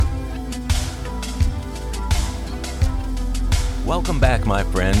Welcome back, my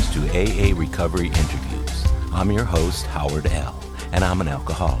friends, to AA Recovery Interviews. I'm your host, Howard L., and I'm an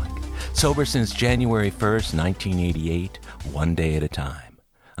alcoholic. Sober since January 1st, 1988, one day at a time.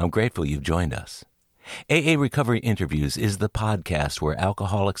 I'm grateful you've joined us. AA Recovery Interviews is the podcast where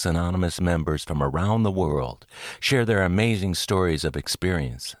Alcoholics Anonymous members from around the world share their amazing stories of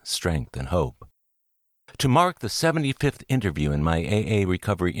experience, strength, and hope. To mark the 75th interview in my AA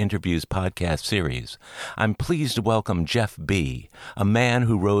Recovery Interviews podcast series, I'm pleased to welcome Jeff B., a man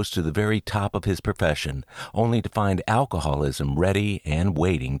who rose to the very top of his profession, only to find alcoholism ready and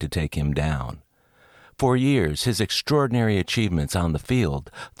waiting to take him down. For years, his extraordinary achievements on the field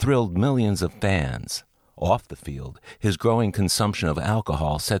thrilled millions of fans. Off the field, his growing consumption of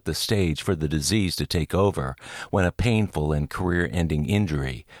alcohol set the stage for the disease to take over when a painful and career-ending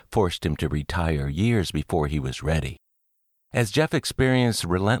injury forced him to retire years before he was ready. As Jeff experienced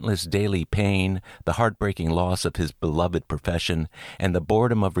relentless daily pain, the heartbreaking loss of his beloved profession, and the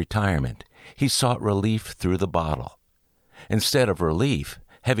boredom of retirement, he sought relief through the bottle. Instead of relief,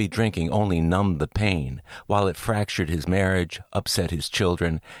 heavy drinking only numbed the pain, while it fractured his marriage, upset his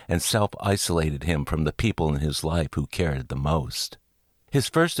children, and self-isolated him from the people in his life who cared the most. His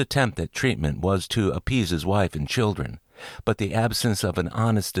first attempt at treatment was to appease his wife and children, but the absence of an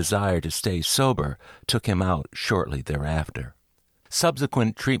honest desire to stay sober took him out shortly thereafter.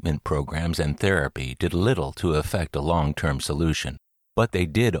 Subsequent treatment programs and therapy did little to effect a long-term solution, but they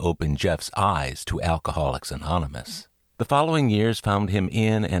did open Jeff's eyes to Alcoholics Anonymous. The following years found him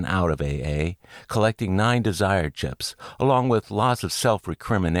in and out of AA, collecting 9 Desire chips, along with lots of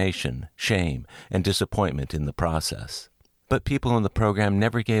self-recrimination, shame, and disappointment in the process. But people in the program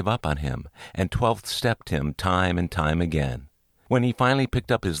never gave up on him, and 12th-stepped him time and time again. When he finally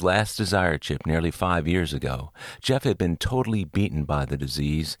picked up his last Desire chip nearly 5 years ago, Jeff had been totally beaten by the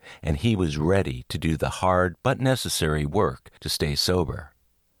disease, and he was ready to do the hard but necessary work to stay sober.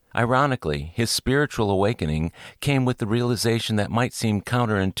 Ironically, his spiritual awakening came with the realization that might seem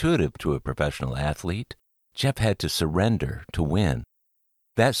counterintuitive to a professional athlete. Jeff had to surrender to win.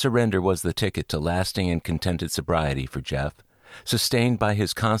 That surrender was the ticket to lasting and contented sobriety for Jeff, sustained by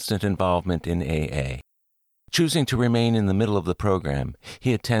his constant involvement in AA. Choosing to remain in the middle of the program,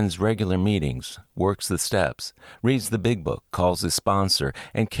 he attends regular meetings, works the steps, reads the big book, calls his sponsor,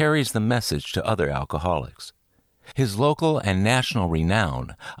 and carries the message to other alcoholics. His local and national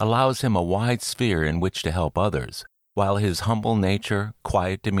renown allows him a wide sphere in which to help others, while his humble nature,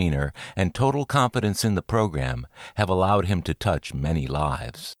 quiet demeanor, and total confidence in the program have allowed him to touch many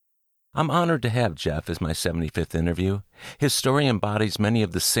lives. I'm honored to have Jeff as my 75th interview. His story embodies many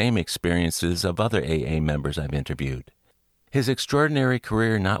of the same experiences of other AA members I've interviewed. His extraordinary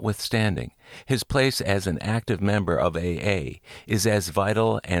career notwithstanding, his place as an active member of AA is as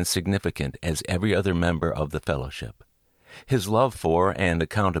vital and significant as every other member of the fellowship. His love for and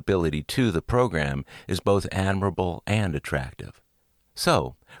accountability to the program is both admirable and attractive.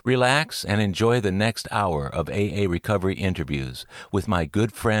 So, relax and enjoy the next hour of AA Recovery Interviews with my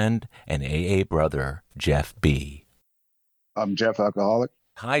good friend and AA brother, Jeff B. I'm Jeff, alcoholic.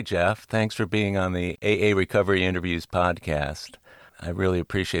 Hi, Jeff. Thanks for being on the AA Recovery Interviews podcast. I really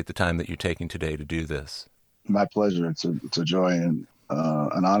appreciate the time that you're taking today to do this. My pleasure. It's a joy and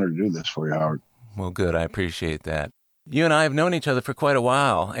an honor to do this for you, Howard. Well, good. I appreciate that. You and I have known each other for quite a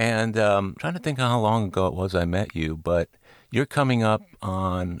while, and I'm trying to think how long ago it was I met you, but you're coming up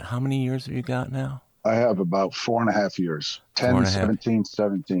on how many years have you got now? I have about 4.5 years.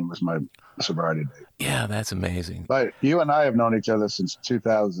 17 was my sobriety date. Yeah, that's amazing. But you and I have known each other since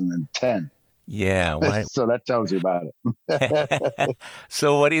 2010. Yeah. Why? So that tells you about it.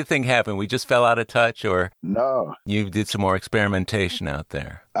 So what do you think happened? We just fell out of touch, or No. You did some more experimentation out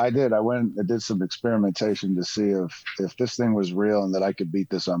there? I did. I went and did some experimentation to see if this thing was real and that I could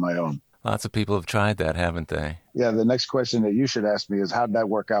beat this on my own. Lots of people have tried that, haven't they? Yeah, the next question that you should ask me is, how'd that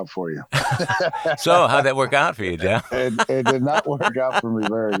work out for you? So how'd that work out for you, Jeff? It did not work out for me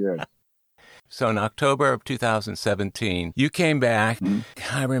very good. So in October of 2017, you came back.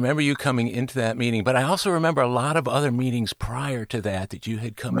 Mm-hmm. I remember you coming into that meeting, but I also remember a lot of other meetings prior to that you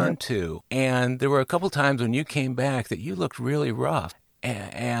had come into. And there were a couple times when you came back that you looked really rough.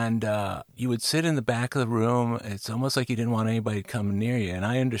 And you would sit in the back of the room. It's almost like you didn't want anybody to come near you. And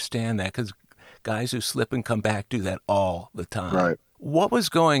I understand that because guys who slip and come back do that all the time. Right. What was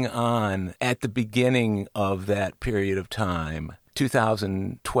going on at the beginning of that period of time?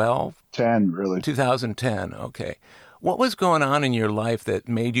 2012? 10, really. 2010, okay. What was going on in your life that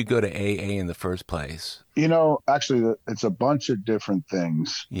made you go to AA in the first place? You know, actually, it's a bunch of different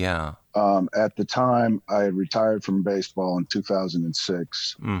things. Yeah. At the time, I had retired from baseball in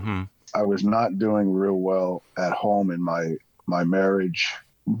 2006. Mm-hmm. I was not doing real well at home in my my marriage.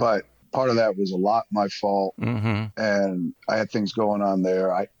 But part of that was a lot my fault. Mm-hmm. And I had things going on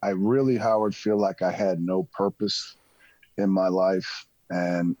there. I really, Howard, feel like I had no purpose in my life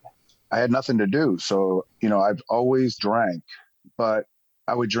and I had nothing to do. So, I've always drank, but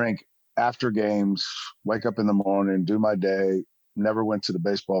I would drink after games, wake up in the morning, do my day, never went to the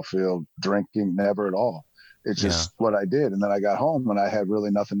baseball field, drinking, never at all. It's Yeah. just what I did. And then I got home and I had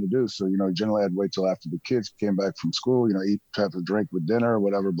really nothing to do. So, generally I'd wait till after the kids came back from school, eat, have a drink with dinner,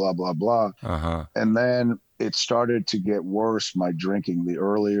 whatever, blah, blah, blah. Uh-huh. And then it started to get worse, my drinking, the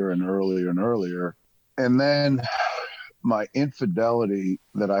earlier and earlier and earlier. And then my infidelity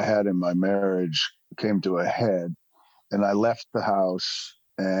that I had in my marriage came to a head and I left the house.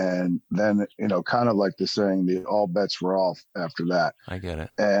 And then, kind of like the saying, the all bets were off after that. I get it.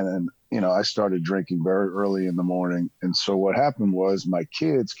 And, I started drinking very early in the morning. And so what happened was my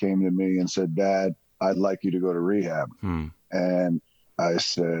kids came to me and said, Dad, I'd like you to go to rehab. And I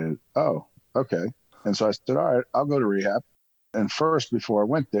said, oh, okay. And so I said, all right, I'll go to rehab. And first, before I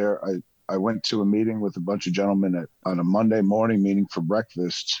went there, I went to a meeting with a bunch of gentlemen on a Monday morning meeting for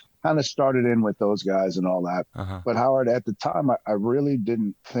breakfast. Kind of started in with those guys and all that. Uh-huh. But Howard, at the time, I really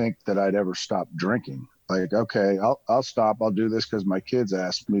didn't think that I'd ever stop drinking. Like, okay, I'll stop. I'll do this because my kids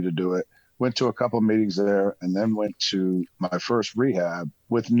asked me to do it. Went to a couple of meetings there and then went to my first rehab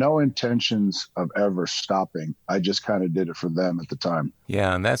with no intentions of ever stopping. I just kind of did it for them at the time.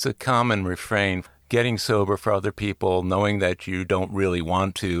 Yeah, and that's a common refrain. Getting sober for other people, knowing that you don't really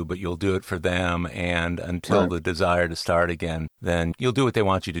want to, but you'll do it for them. And until the desire to start again, then you'll do what they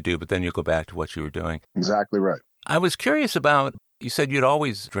want you to do, but then you'll go back to what you were doing. Exactly right. I was curious about, you said you'd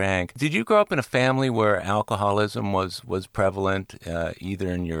always drank. Did you grow up in a family where alcoholism was prevalent, either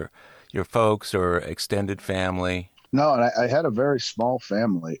in your folks or extended family? No, and I had a very small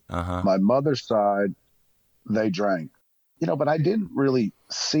family. Uh-huh. My mother's side, they drank. But I didn't really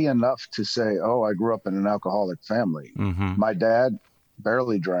see enough to say, oh, I grew up in an alcoholic family. Mm-hmm. My dad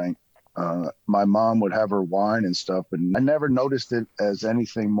barely drank. My mom would have her wine and stuff, but I never noticed it as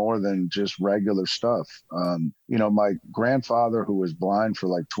anything more than just regular stuff. My grandfather, who was blind for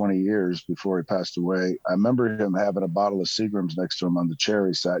like 20 years before he passed away, I remember him having a bottle of Seagram's next to him on the chair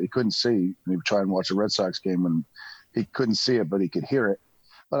he sat. He couldn't see, and he would try and watch a Red Sox game, and he couldn't see it, but he could hear it.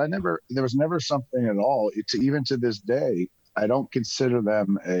 But there was never something at all. Even to this day, I don't consider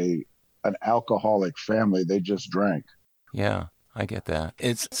them an alcoholic family. They just drank. Yeah, I get that.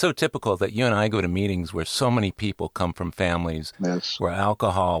 It's so typical that you and I go to meetings where so many people come from families where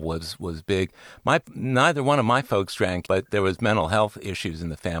alcohol was big. Neither one of my folks drank, but there was mental health issues in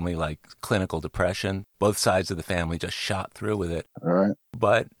the family, like clinical depression. Both sides of the family just shot through with it. All right.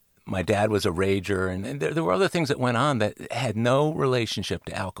 But my dad was a rager, and there were other things that went on that had no relationship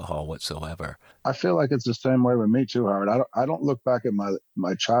to alcohol whatsoever. I feel like it's the same way with me too, Howard. I don't look back at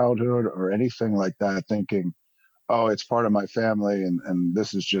my childhood or anything like that thinking, oh, it's part of my family, and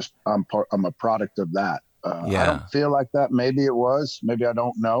this is just I'm a product of that. I don't feel like that. Maybe it was. Maybe I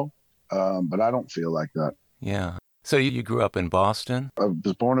don't know. But I don't feel like that. Yeah. So you grew up in Boston? I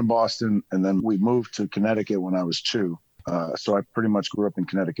was born in Boston, and then we moved to Connecticut when I was 2. So I pretty much grew up in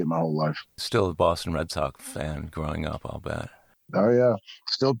Connecticut my whole life. Still a Boston Red Sox fan growing up, I'll bet. Oh, yeah.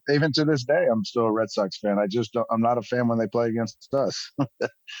 Still, even to this day, I'm still a Red Sox fan. I'm not a fan when they play against us.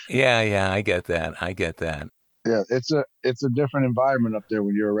 Yeah, I get that. Yeah, it's a different environment up there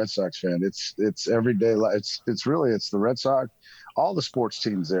when you're a Red Sox fan. It's everyday life. It's the Red Sox, all the sports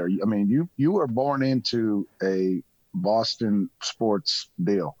teams there. I mean, you were born into a Boston sports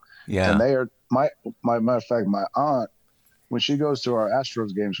deal. Yeah. And they are matter of fact, my aunt, when she goes to our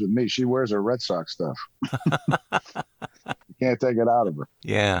Astros games with me, she wears her Red Sox stuff. You can't take it out of her.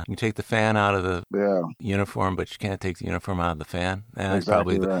 Yeah, you take the fan out of the uniform, but you can't take the uniform out of the fan. That's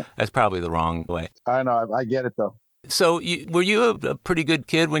probably the wrong way. I know, I get it though. So, were you a pretty good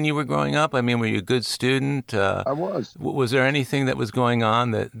kid when you were growing up? I mean, were you a good student? I was. Was there anything that was going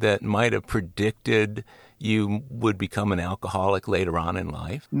on that might have predicted you would become an alcoholic later on in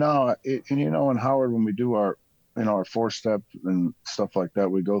life? No, in Howard, when we do our 4-step and stuff like that,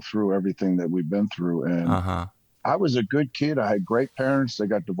 we go through everything that we've been through. And I was a good kid. I had great parents. They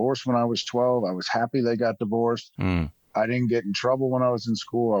got divorced when I was 12. I was happy they got divorced. I didn't get in trouble when I was in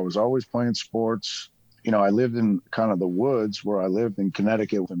school. I was always playing sports. I lived in kind of the woods where I lived in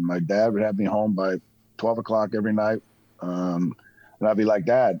Connecticut, and my dad would have me home by 12 o'clock every night. And I'd be like,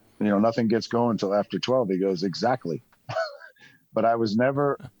 Dad, nothing gets going until after 12. He goes, exactly. But I was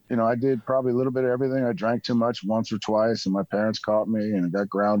never, I did probably a little bit of everything. I drank too much once or twice, and my parents caught me, and I got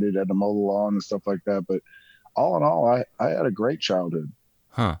grounded, had to mow the lawn and stuff like that. But all in all, I had a great childhood.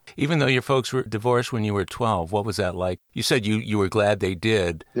 Huh. Even though your folks were divorced when you were 12, what was that like? You said you were glad they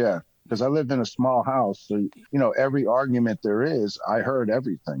did. Yeah, because I lived in a small house. So, every argument there is, I heard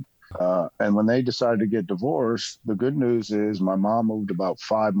everything. And when they decided to get divorced, the good news is my mom moved about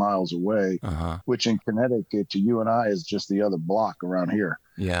 5 miles away, which in Connecticut to you and I is just the other block around here.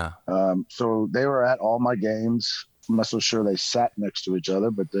 Yeah. So they were at all my games. I'm not so sure they sat next to each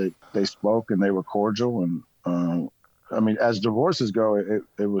other, but they spoke and they were cordial. And as divorces go,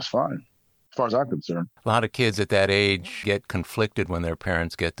 it was fine. As far as I'm concerned. A lot of kids at that age get conflicted when their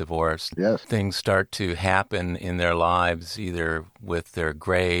parents get divorced. Yes. Things start to happen in their lives, either with their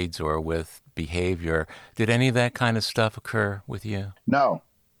grades or with behavior. Did any of that kind of stuff occur with you? No.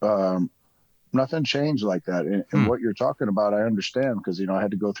 Nothing changed like that. And what you're talking about, I understand because, I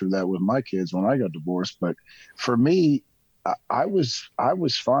had to go through that with my kids when I got divorced. But for me, I was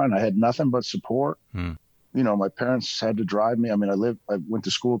fine. I had nothing but support. My parents had to drive me. I went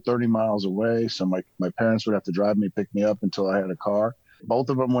to school 30 miles away. So my parents would have to drive me, pick me up until I had a car. Both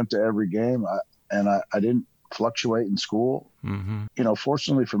of them went to every game. I didn't fluctuate in school. Mm-hmm.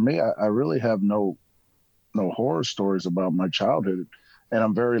 Fortunately for me, I really have no horror stories about my childhood. And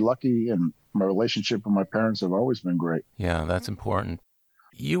I'm very lucky, and my relationship with my parents have always been great. Yeah, that's important.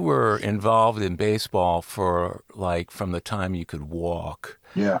 You were involved in baseball for from the time you could walk.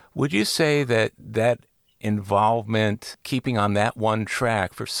 Yeah. Would you say that involvement, keeping on that one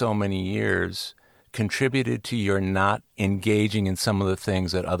track for so many years, contributed to your not engaging in some of the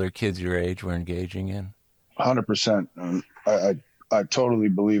things that other kids your age were engaging in? 100%. I totally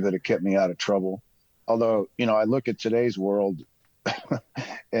believe that it kept me out of trouble. Although, I look at today's world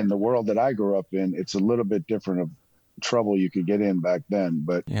and the world that I grew up in, it's a little bit different of trouble you could get in back then.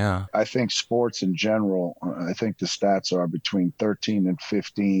 But yeah, I think sports in general, I think the stats are between 13 and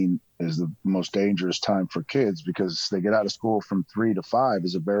 15 is the most dangerous time for kids because they get out of school from 3 to 5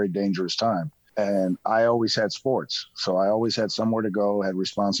 is a very dangerous time. And I always had sports. So I always had somewhere to go, had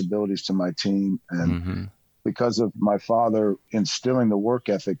responsibilities to my team. And because of my father instilling the work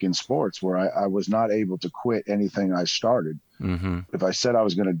ethic in sports where I was not able to quit anything I started. If I said I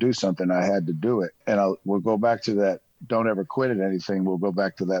was going to do something, I had to do it. And we'll go back to that. Don't ever quit at anything. We'll go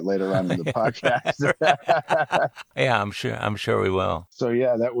back to that later on in the podcast. Yeah, I'm sure we will. So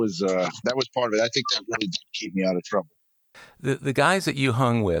yeah, that was part of it. I think that really did keep me out of trouble. The guys that you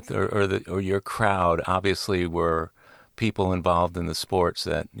hung with, or your crowd, obviously were people involved in the sports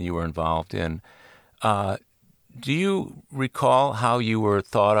that you were involved in. Do you recall how you were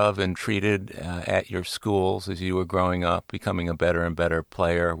thought of and treated at your schools as you were growing up, becoming a better and better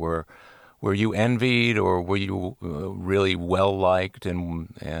player? Were you envied, or were you really well liked,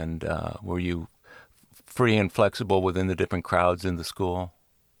 and were you free and flexible within the different crowds in the school?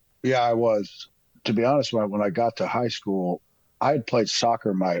 Yeah, I was. To be honest, when I got to high school, I had played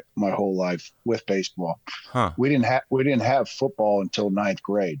soccer my whole life with baseball. Huh. We didn't have football until 9th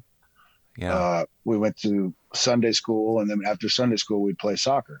grade. Yeah. We went to Sunday school, and then after Sunday school, we'd play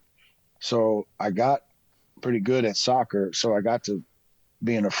soccer. So I got pretty good at soccer. So I got to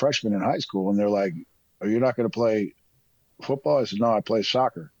being a freshman in high school, and they're like, "Are you not going to play football?" I said, "No, I play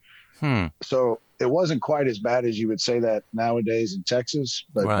soccer." So it wasn't quite as bad as you would say that nowadays in Texas,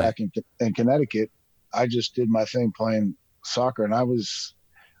 but back in Connecticut, I just did my thing playing soccer, and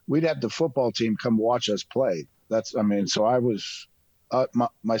we'd have the football team come watch us play. So I was.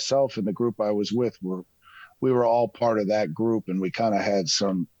 Myself and the group I was with we were all part of that group, and we kind of had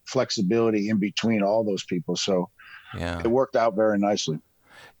some flexibility in between all those people. So it worked out very nicely.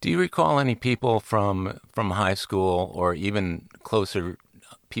 Do you recall any people from high school or even closer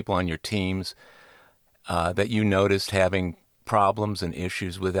people on your teams that you noticed having problems and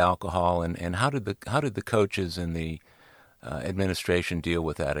issues with alcohol, and how did the coaches and the administration deal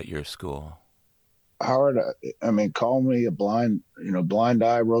with that at your school? Howard, call me a blind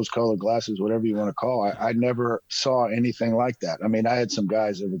eye, rose-colored glasses, whatever you want to call it. I never saw anything like that. I had some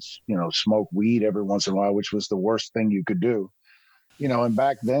guys that would, smoke weed every once in a while, which was the worst thing you could do. And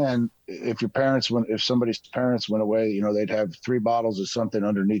back then, if somebody's parents went away, they'd have 3 bottles of something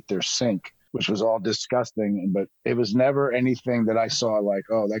underneath their sink, which was all disgusting. But it was never anything that I saw like,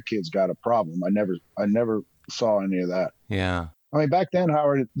 oh, that kid's got a problem. I never saw any of that. Yeah. Back then,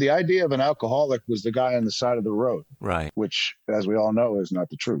 Howard, the idea of an alcoholic was the guy on the side of the road. Right. Which, as we all know, is not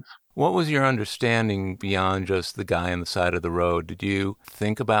the truth. What was your understanding beyond just the guy on the side of the road? Did you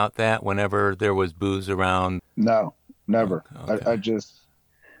think about that whenever there was booze around? No, never. Okay.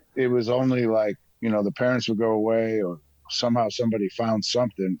 It was only like, the parents would go away or somehow somebody found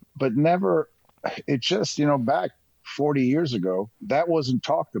something, but never, it just, back 40 years ago, that wasn't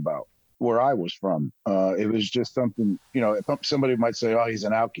talked about. where I was from. It was just something, if somebody might say, oh, he's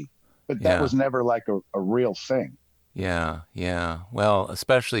an alkie, but that was never like a real thing. Yeah, yeah. Well,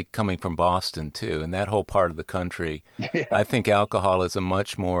 especially coming from Boston, too, and that whole part of the country. Yeah. I think alcohol is a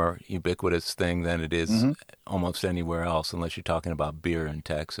much more ubiquitous thing than it is almost anywhere else, unless you're talking about beer in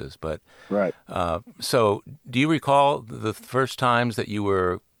Texas. But right. So do you recall the first times that you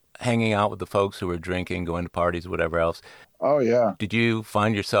were hanging out with the folks who were drinking, going to parties, whatever else? Oh, yeah. Did you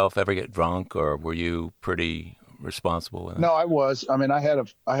find yourself ever get drunk, or were you pretty responsible with it? No, I was. I mean, I had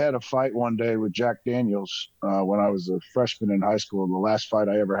a fight one day with Jack Daniels when I was a freshman in high school. The last fight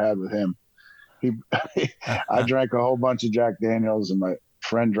I ever had with him, I drank a whole bunch of Jack Daniels, and my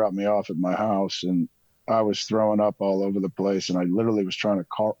friend dropped me off at my house, and I was throwing up all over the place, and I literally was trying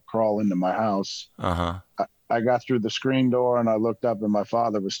to crawl into my house. I got through the screen door, and I looked up, and my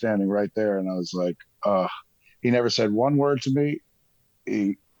father was standing right there, and I was like, he never said one word to me.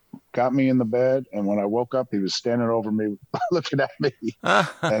 He got me in the bed, and when I woke up, he was standing over me looking at me.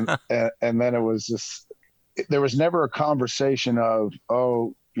 and then it was just, there was never a conversation of,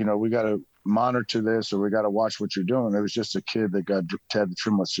 oh, we got to monitor this, or we got to watch what you're doing. It was just a kid that had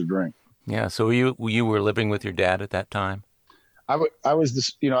too much to drink. Yeah. So you were living with your dad at that time? I would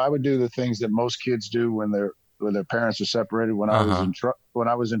do the things that most kids do when their parents are separated. When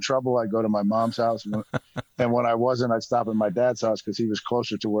I was in trouble, I'd go to my mom's house, and when I wasn't, I'd stop at my dad's house because he was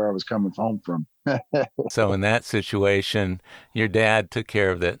closer to where I was coming home from. So in that situation, your dad took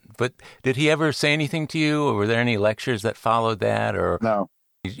care of it. But did he ever say anything to you, or were there any lectures that followed that, or no?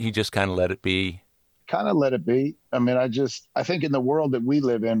 He just kind of let it be. Kind of let it be. I mean, I think in the world that we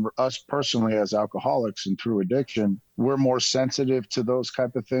live in, us personally as alcoholics and through addiction, we're more sensitive to those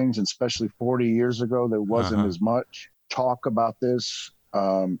type of things. And especially 40 years ago, there wasn't as much talk about this.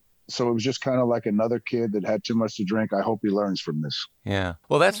 So it was just kind of like another kid that had too much to drink. I hope he learns from this. Yeah.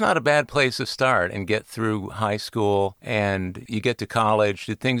 Well, that's not a bad place to start and get through high school and you get to college.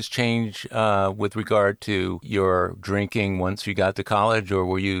 Did things change with regard to your drinking once you got to college, or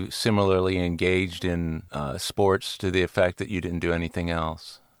were you similarly engaged in sports to the effect that you didn't do anything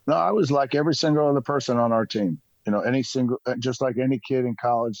else? No, I was like every single other person on our team. Just like any kid in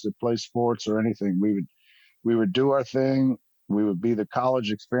college that plays sports or anything, we would do our thing. We would be the college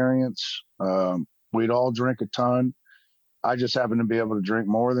experience. We'd all drink a ton. I just happen to be able to drink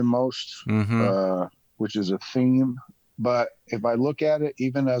more than most, which is a theme. But if I look at it,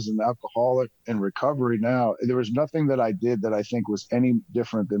 even as an alcoholic in recovery now, there was nothing that I did that I think was any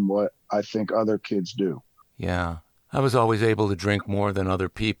different than what I think other kids do. Yeah. I was always able to drink more than other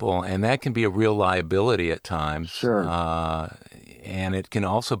people, and that can be a real liability at times. Sure. And it can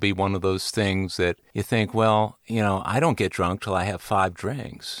also be one of those things that you think, well, I don't get drunk till I have 5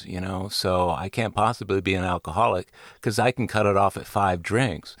 drinks, so I can't possibly be an alcoholic because I can cut it off at 5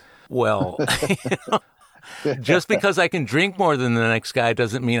 drinks. Well, just because I can drink more than the next guy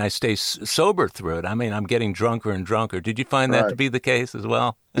doesn't mean I stay sober through it. I mean, I'm getting drunker and drunker. Did you find that to be the case as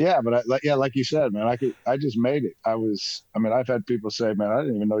well? Yeah, but like you said, man, I just made it. I've had people say, man, I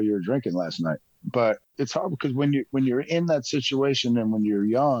didn't even know you were drinking last night. But it's hard because when you're in that situation and when you're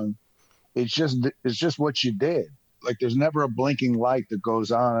young, it's just what you did. Like there's never a blinking light that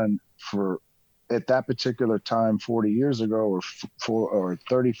goes on at that particular time 40 years ago or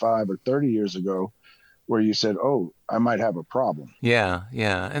 35 or 30 years ago where you said, oh, I might have a problem. Yeah.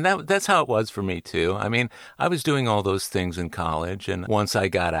 And that's how it was for me, too. I mean, I was doing all those things in college, and once I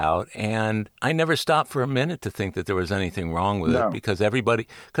got out, and I never stopped for a minute to think that there was anything wrong with it because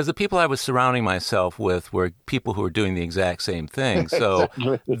the people I was surrounding myself with were people who were doing the exact same thing. So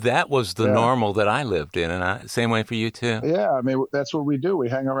that was the normal that I lived in. And same way for you, too? Yeah, I mean, that's what we do. We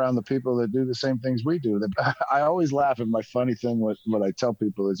hang around the people that do the same things we do. I always laugh at my funny thing what I tell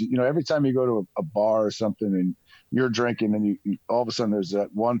people is, every time you go to a bar or something and you're drinking and you all of a sudden there's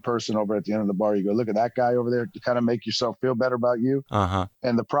that one person over at the end of the bar, you go, look at that guy over there to kind of make yourself feel better about you.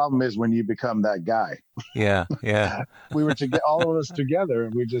 And the problem is when you become that guy. Yeah. We were all of us together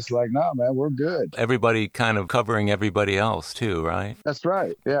and we just like, no, man, we're good. Everybody kind of covering everybody else too, right? That's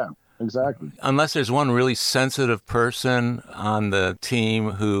right. Yeah, exactly. Unless there's one really sensitive person on the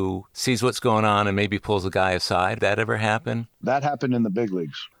team who sees what's going on and maybe pulls a guy aside. That ever happen? That happened in the big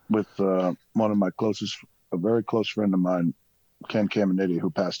leagues with one of my a very close friend of mine, Ken Caminiti, who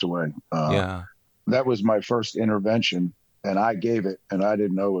passed away. That was my first intervention, and I gave it, and I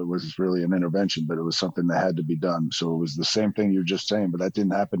didn't know it was really an intervention, but it was something that had to be done. So it was the same thing you're just saying, but that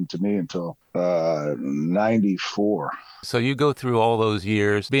didn't happen to me until 94. So you go through all those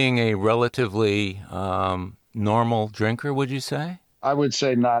years being a relatively normal drinker, would you say? I would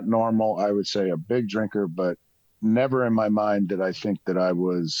say not normal. I would say a big drinker, but never in my mind did I think that I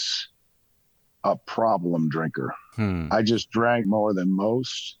was a problem drinker. Hmm. I just drank more than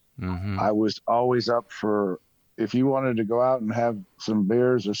most. Mm-hmm. I was always up for, if you wanted to go out and have some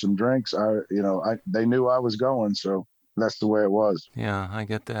beers or some drinks, they knew I was going. So that's the way it was. Yeah, I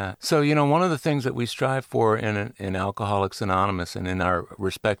get that. So, one of the things that we strive for in Alcoholics Anonymous and in our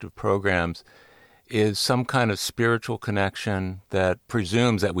respective programs is some kind of spiritual connection that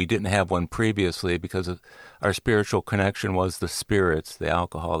presumes that we didn't have one previously because our spiritual connection was the spirits, the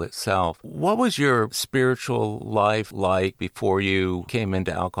alcohol itself. What was your spiritual life like before you came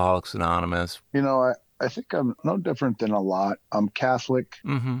into Alcoholics Anonymous? I think I'm no different than a lot. I'm Catholic.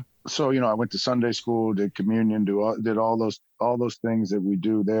 Mm-hmm. So, I went to Sunday school, did communion, did all those things that we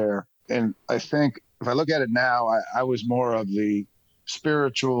do there. And I think if I look at it now, I was more of the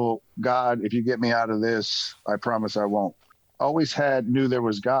spiritual God. If you get me out of this, I promise I won't. Always knew there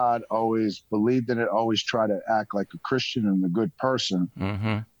was God, always believed in it, always try to act like a Christian and a good person,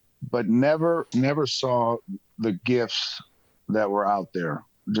 mm-hmm. but never saw the gifts that were out there.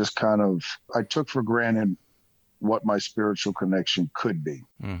 Just kind of, I took for granted what my spiritual connection could be.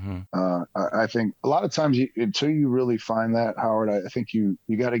 Mm-hmm. I think a lot of times until you really find that, Howard, I think you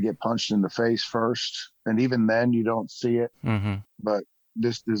got to get punched in the face first. And even then you don't see it. Mm-hmm. But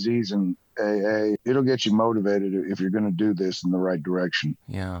this disease and AA, it'll get you motivated if you're going to do this in the right direction.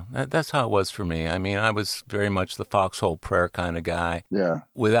 Yeah, that's how it was for me. I mean, I was very much the foxhole prayer kind of guy. Yeah.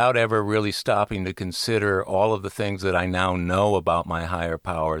 Without ever really stopping to consider all of the things that I now know about my higher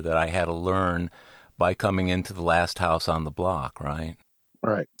power that I had to learn by coming into the last house on the block, right?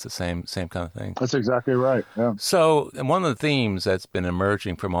 Right. It's the same kind of thing. That's exactly right. Yeah. So one of the themes that's been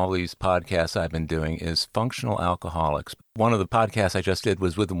emerging from all these podcasts I've been doing is functional alcoholics. One of the podcasts I just did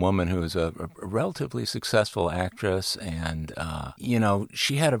was with a woman who is a relatively successful actress. And,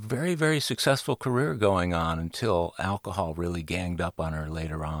 she had a very, very successful career going on until alcohol really ganged up on her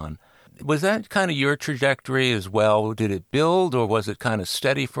later on. Was that kind of your trajectory as well? Did it build, or was it kind of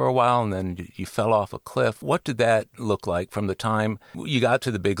steady for a while and then you fell off a cliff? What did that look like from the time you got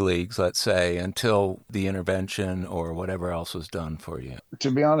to the big leagues, let's say, until the intervention or whatever else was done for you? To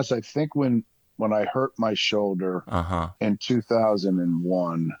be honest, I think when I hurt my shoulder in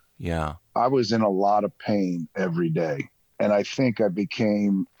 2001, yeah, I was in a lot of pain every day. And I think I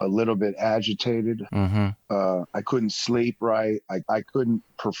became a little bit agitated. Mm-hmm. I couldn't sleep right. I couldn't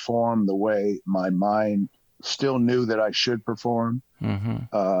perform the way my mind still knew that I should perform.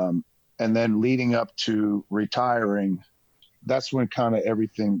 Mm-hmm. And then leading up to retiring, that's when kind of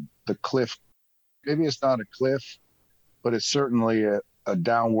everything, the cliff, maybe it's not a cliff, but it's certainly a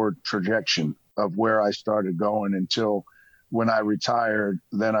downward trajectory of where I started going until when I retired,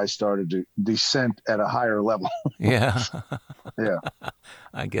 then I started to descend at a higher level. Yeah. Yeah.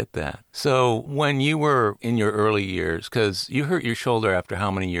 I get that. So when you were in your early years, because you hurt your shoulder after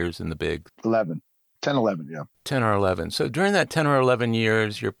how many years in the big? 11, yeah. 10 or 11. So during that 10 or 11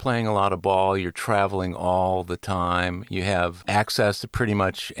 years, you're playing a lot of ball, you're traveling all the time, you have access to pretty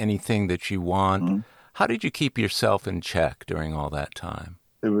much anything that you want. Mm-hmm. How did you keep yourself in check during all that time?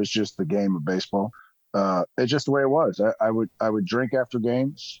 It was just the game of baseball. It's just the way it was. I would drink after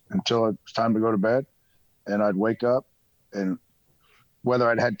games until it was time to go to bed, and I'd wake up, and whether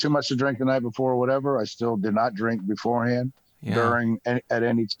I'd had too much to drink the night before or whatever, I still did not drink beforehand, during, at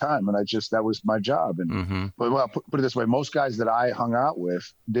any time. And that was my job. And but put it this way, most guys that I hung out with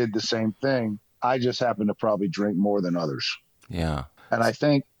did the same thing. I just happened to probably drink more than others. Yeah. And I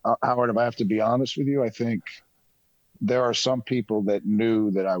think, Howard, if I have to be honest with you, I think there are some people that knew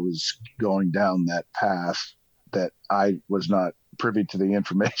that I was going down that path that I was not privy to the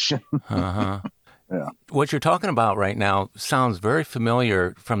information. Yeah. What you're talking about right now sounds very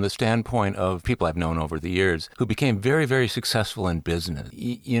familiar from the standpoint of people I've known over the years who became very, very successful in business.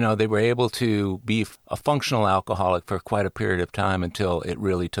 They were able to be a functional alcoholic for quite a period of time until it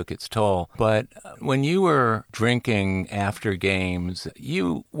really took its toll. But when you were drinking after games,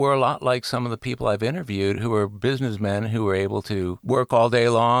 you were a lot like some of the people I've interviewed who were businessmen who were able to work all day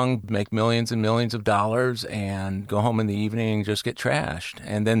long, make millions and millions of dollars, and go home in the evening and just get trashed,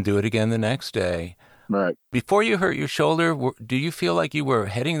 and then do it again the next day. Right. Before you hurt your shoulder, do you feel like you were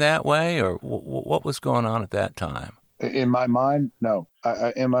heading that way, or what was going on at that time? In my mind, no.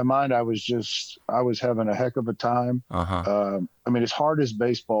 In my mind, I was having a heck of a time. As hard as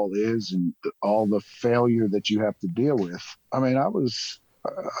baseball is and all the failure that you have to deal with,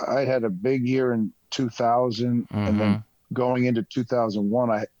 I had a big year in 2000, and then going into 2001,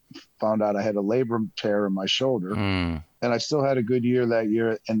 I found out I had a labrum tear in my shoulder. And I still had a good year that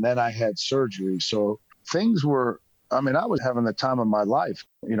year. And then I had surgery. So things were, I was having the time of my life.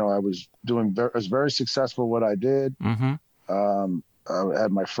 I was very successful what I did. I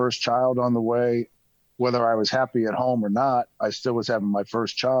had my first child on the way. Whether I was happy at home or not, I still was having my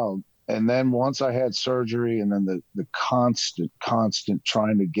first child. And then once I had surgery, and then the constant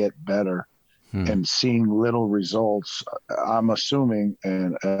trying to get better and seeing little results, I'm assuming,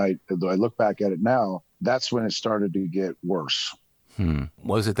 and I look back at it now, that's when it started to get worse.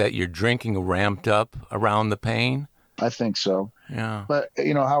 Was it that your drinking ramped up around the pain? I think so. Yeah. But,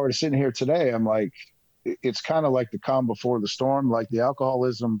 Howard, sitting here today, I'm like, it's kind of like the calm before the storm. Like the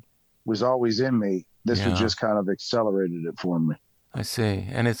alcoholism was always in me. This has just kind of accelerated it for me. I see.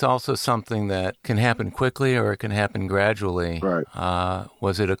 And it's also something that can happen quickly or it can happen gradually. Right.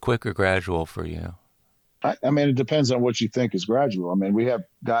 Was it a quick or gradual for you? I mean, it depends on what you think is gradual. I mean, we have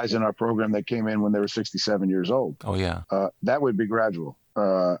guys in our program that came in when they were 67 years old. Oh, yeah. That would be gradual.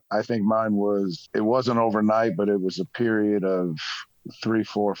 I think mine it wasn't overnight, but it was a period of 3,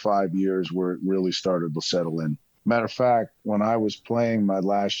 4, 5 years where it really started to settle in. Matter of fact, when I was playing my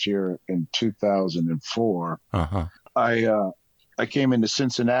last year in 2004, I came into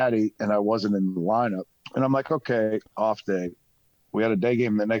Cincinnati and I wasn't in the lineup. And I'm like, okay, off day. We had a day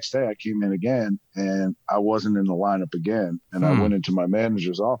game the next day. I came in again and I wasn't in the lineup again. And I went into my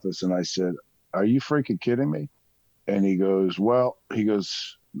manager's office and I said, "Are you freaking kidding me?" And he goes, "The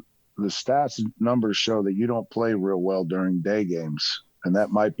stats numbers show that you don't play real well during day games. And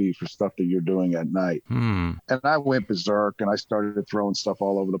that might be for stuff that you're doing at night." And I went berserk and I started throwing stuff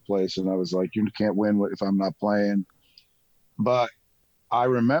all over the place. And I was like, "You can't win if I'm not playing." But I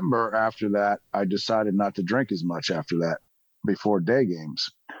remember after that, I decided not to drink as much after that before day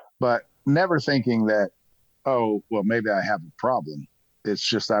games, but never thinking that, oh, well, maybe I have a problem. It's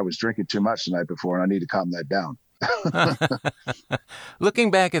just I was drinking too much the night before and I need to calm that down.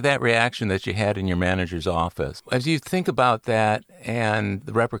 Looking back at that reaction that you had in your manager's office, as you think about that and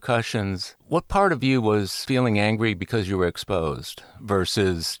the repercussions, what part of you was feeling angry because you were exposed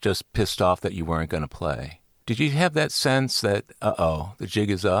versus just pissed off that you weren't going to play? Did you have that sense that, the jig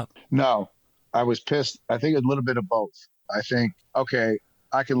is up? No, I was pissed. I think a little bit of both. I think, okay,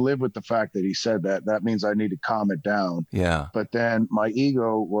 I can live with the fact that he said that. That means I need to calm it down. Yeah. But then my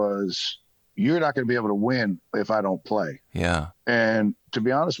ego was, you're not going to be able to win if I don't play. Yeah. And to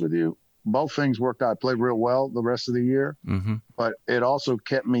be honest with you, both things worked out. I played real well the rest of the year, but it also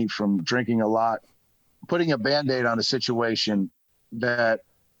kept me from drinking a lot, putting a Band-Aid on a situation that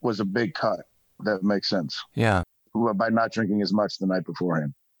was a big cut. That makes sense. Yeah. By not drinking as much the night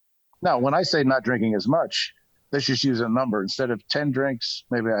beforehand. Now, when I say not drinking as much, let's just use a number. Instead of 10 drinks,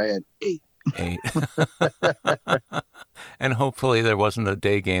 maybe I had 8. 8. And hopefully there wasn't a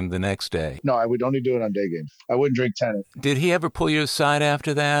day game the next day. No, I would only do it on day games. I wouldn't drink 10. Did he ever pull you aside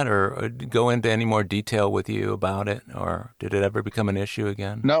after that or go into any more detail with you about it? Or did it ever become an issue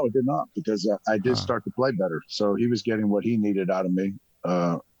again? No, it did not, because I did start to play better. So he was getting what he needed out of me.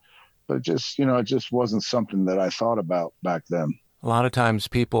 But just, it just wasn't something that I thought about back then. A lot of times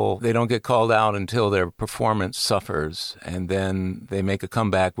people, they don't get called out until their performance suffers, and then they make a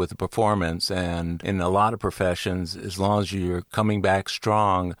comeback with the performance. And in a lot of professions, as long as you're coming back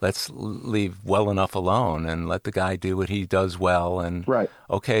strong, let's leave well enough alone and let the guy do what he does well. And right.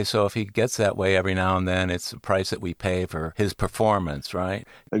 Okay, so if he gets that way every now and then, it's the price that we pay for his performance, right?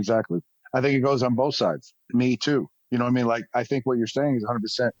 Exactly. I think it goes on both sides. Me too. You know what I mean? Like, I think what you're saying is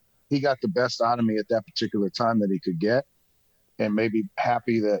 100%. He got the best out of me at that particular time that he could get. And maybe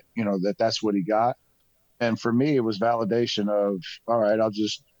happy that, that's what he got. And for me, it was validation of, all right, I'll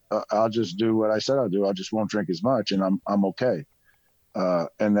just do what I said I'll do. I just won't drink as much and I'm okay.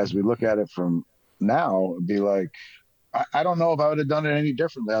 And as we look at it from now, it'd be like, I don't know if I would have done it any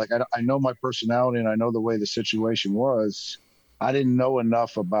differently. Like, I know my personality and I know the way the situation was. I didn't know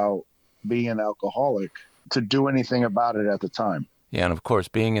enough about being an alcoholic to do anything about it at the time. Yeah, and of course,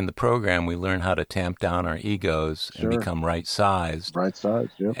 being in the program, we learn how to tamp down our egos and become right-sized.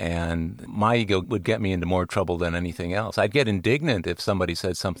 Right-sized, yeah. And my ego would get me into more trouble than anything else. I'd get indignant if somebody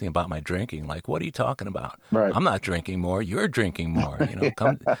said something about my drinking, like, what are you talking about? Right. I'm not drinking more. You're drinking more.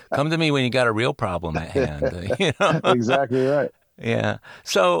 Come to me when you got a real problem at hand. Exactly right. Yeah.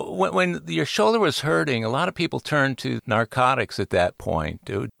 So when your shoulder was hurting, a lot of people turned to narcotics at that point.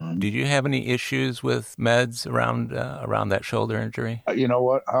 Did you have any issues with meds around that shoulder injury? You know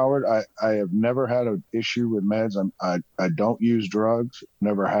what, Howard? I have never had an issue with meds. I don't use drugs.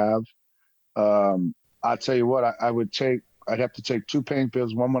 Never have. I'll tell you what, I'd have to take 2 pain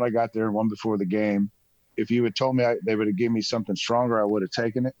pills, one when I got there, one before the game. If you had told me they would have given me something stronger, I would have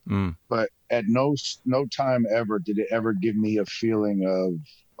taken it. But at no time ever did it ever give me a feeling of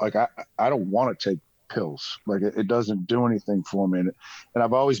like, I don't want to take pills. Like it doesn't do anything for me. And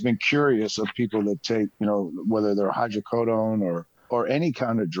I've always been curious of people that take, whether they're hydrocodone or or any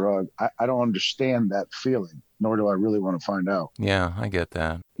kind of drug, I don't understand that feeling, nor do I really want to find out. Yeah, I get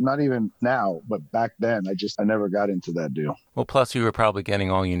that. Not even now, but back then, I never got into that deal. Well, plus you were probably getting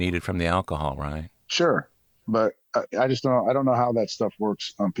all you needed from the alcohol, right? Sure. But I just I don't know how that stuff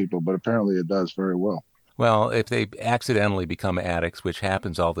works on people, but apparently it does very well. Well, if they accidentally become addicts, which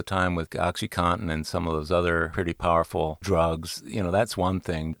happens all the time with OxyContin and some of those other pretty powerful drugs, that's one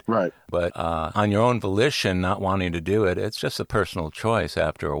thing. Right. But on your own volition, not wanting to do it, it's just a personal choice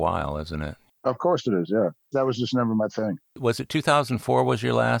after a while, isn't it? Of course it is, yeah. That was just never my thing. Was it 2004 was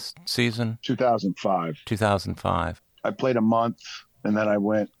your last season? 2005. 2005. I played a month, and then I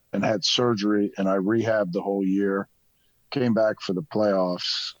went and had surgery, and I rehabbed the whole year, came back for the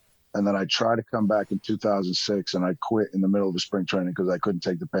playoffs. And then I tried to come back in 2006, and I quit in the middle of the spring training because I couldn't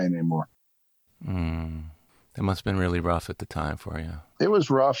take the pain anymore. It must have been really rough at the time for you. It was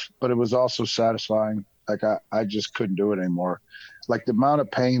rough, but it was also satisfying. Like I just couldn't do it anymore. Like the amount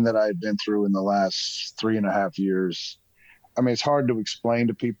of pain that I had been through in the last 3.5 years. I mean, it's hard to explain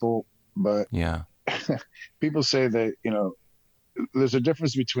to people, but yeah, people say that, there's a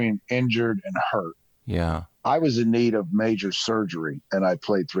difference between injured and hurt. Yeah. I was in need of major surgery, and I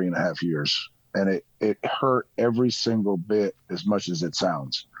played 3.5 years, and it hurt every single bit as much as it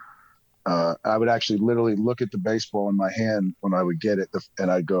sounds. I would actually literally look at the baseball in my hand when I would get it, and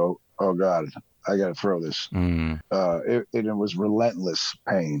I'd go, "Oh God, I got to throw this." It was relentless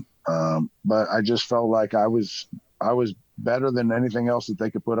pain, but I just felt like I was better than anything else that they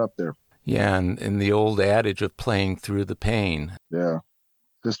could put up there. Yeah, and the old adage of playing through the pain. Yeah,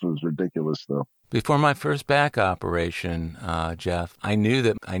 this was ridiculous, though. Before my first back operation, Jeff, I knew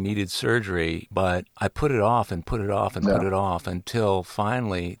that I needed surgery, but I put it off and put it off and put it off until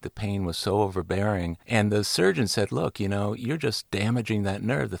finally the pain was so overbearing. And the surgeon said, look, you're just damaging that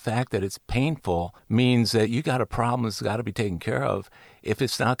nerve. The fact that it's painful means that you got a problem that's got to be taken care of. If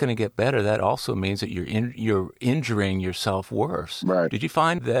it's not going to get better, that also means that you're injuring yourself worse. Right. Did you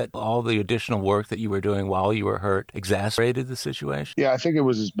find that all the additional work that you were doing while you were hurt exacerbated the situation? Yeah, I think it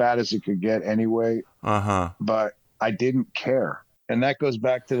was as bad as it could get anyway. But I didn't care. And that goes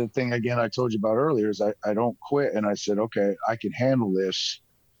back to the thing, again, I told you about earlier, is I don't quit. And I said, okay, I can handle this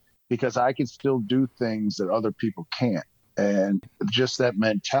because I can still do things that other people can't. And just that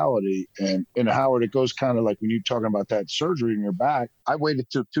mentality. And Howard, it goes kind of like when you're talking about that surgery in your back, I waited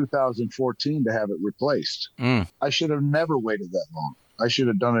till 2014 to have it replaced. I should have never waited that long. I should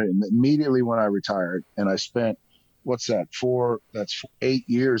have done it immediately when I retired. And I spent, that's 8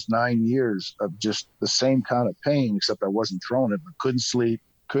 years, 9 years of just the same kind of pain, except I wasn't throwing it, but couldn't sleep,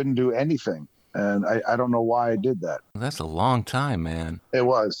 couldn't do anything. And I don't know why I did that. That's a long time, man. It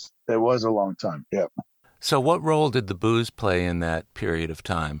was a long time. Yeah. So what role did the booze play in that period of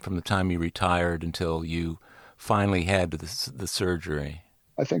time, from the time you retired until you finally had the surgery?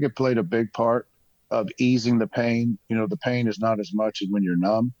 I think it played a big part of easing the pain. The pain is not as much as when you're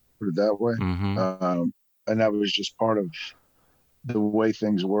numb, put it that way. And that was just part of the way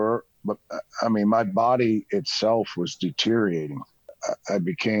things were. But I mean, my body itself was deteriorating. I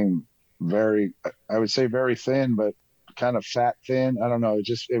became I would say very thin, but kind of fat thin. I don't know.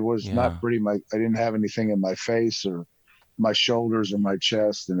 It was not pretty. I didn't have anything in my face or my shoulders or my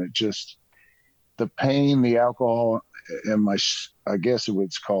chest. And it just, the pain, the alcohol, and I guess it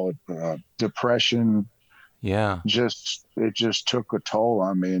would call it depression. Yeah. It just took a toll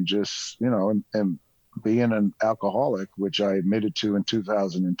on me, and just, and being an alcoholic, which I admitted to in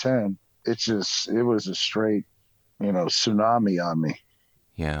 2010, it was a straight, tsunami on me.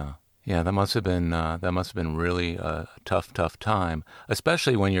 Yeah. Yeah, that must have been really a tough time,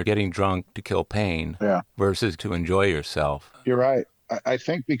 especially when you're getting drunk to kill pain versus to enjoy yourself. You're right. I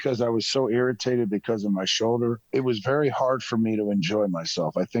think because I was so irritated because of my shoulder, it was very hard for me to enjoy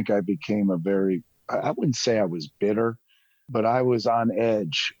myself. I think I became I wouldn't say I was bitter, but I was on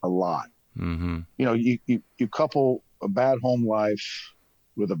edge a lot. You couple a bad home life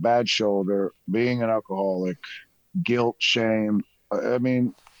with a bad shoulder, being an alcoholic, guilt, shame. I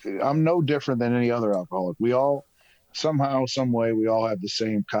mean, I'm no different than any other alcoholic. We all, somehow, some way, we all have the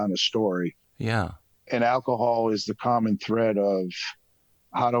same kind of story. Yeah. And alcohol is the common thread of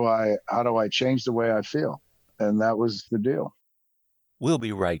how do I change the way I feel? And that was the deal. We'll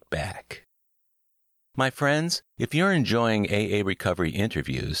be right back. My friends, if you're enjoying AA Recovery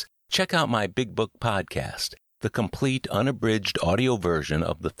interviews, check out my Big Book podcast, the complete unabridged audio version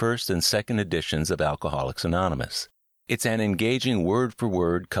of the first and second editions of Alcoholics Anonymous. It's an engaging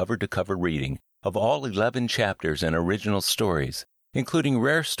word-for-word, cover-to-cover reading of all 11 chapters and original stories, including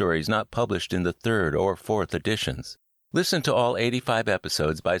rare stories not published in the third or fourth editions. Listen to all 85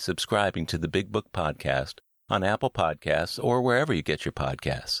 episodes by subscribing to the Big Book Podcast on Apple Podcasts or wherever you get your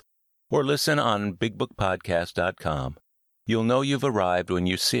podcasts. Or listen on BigBookPodcast.com. You'll know you've arrived when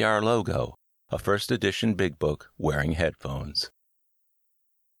you see our logo, a first edition Big Book wearing headphones.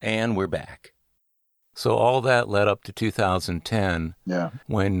 And we're back. So all that led up to 2010. Yeah.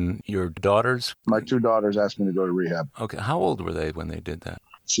 When your daughters... My two daughters asked me to go to rehab. Okay. How old were they when they did that?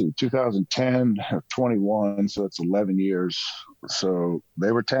 Let's see, 2010, 21, so it's 11 years. So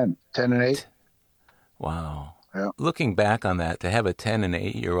they were 10 and 8. Wow. Yeah. Looking back on that, to have a 10 and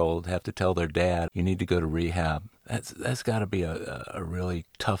 8-year-old have to tell their dad, you need to go to rehab, that's got to be a really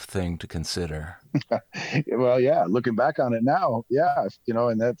tough thing to consider. Well, yeah, looking back on it now, yeah,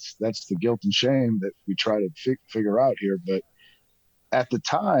 and that's the guilt and shame that we try to figure out here. But at the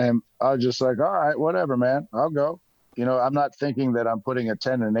time, I was just like, all right, whatever, man, I'll go. I'm not thinking that I'm putting a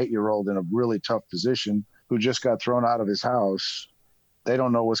 10 and 8-year-old in a really tough position who just got thrown out of his house. They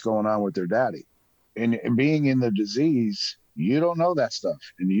don't know what's going on with their daddy. And being in the disease, you don't know that stuff,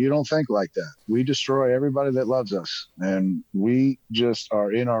 and you don't think like that. We destroy everybody that loves us, and we just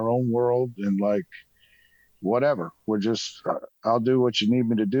are in our own world and like, whatever. We're just, I'll do what you need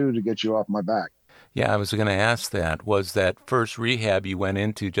me to do to get you off my back. Yeah, I was going to ask that. Was that first rehab you went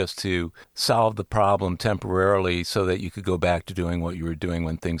into just to solve the problem temporarily so that you could go back to doing what you were doing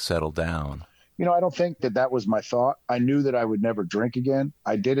when things settled down? I don't think that was my thought. I knew that I would never drink again.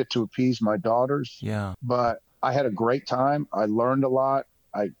 I did it to appease my daughters. Yeah. But I had a great time. I learned a lot.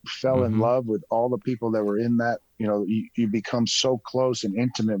 I fell in love with all the people that were in that. You become so close and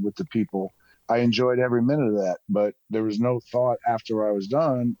intimate with the people. I enjoyed every minute of that, but there was no thought after I was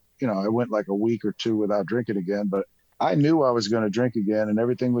done. I went like a week or two without drinking again, but I knew I was going to drink again, and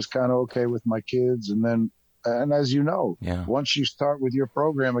everything was kind of okay with my kids. And as you know, once you start with your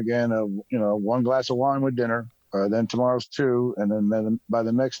program again of, one glass of wine with dinner, then tomorrow's 2, and then by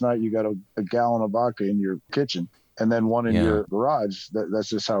the next night you got a gallon of vodka in your kitchen, and then one in your garage. That's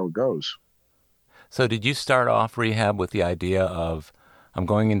just how it goes. So did you start off rehab with the idea of, I'm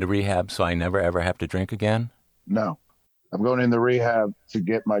going into rehab so I never ever have to drink again? No. I'm going into rehab to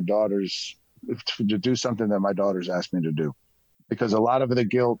get my daughters, to do something that my daughters asked me to do. Because a lot of the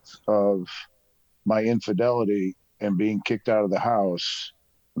guilt of my infidelity and being kicked out of the house,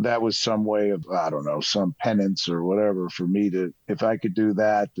 that was some way of, I don't know, some penance or whatever for me to, if I could do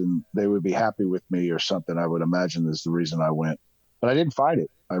that, then they would be happy with me or something, I would imagine is the reason I went. But I didn't fight it.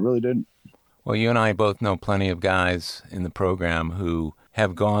 I really didn't. Well, you and I both know plenty of guys in the program who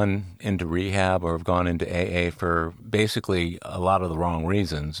have gone into rehab or have gone into AA for basically a lot of the wrong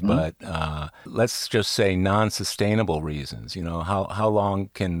reasons, but let's just say non-sustainable reasons. How long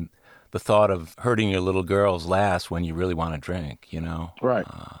can the thought of hurting your little girls last when you really want to drink, Right.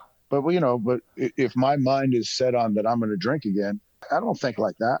 But if my mind is set on that I'm going to drink again, I don't think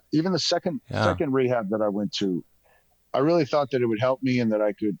like that. Even the second rehab that I went to, I really thought that it would help me and that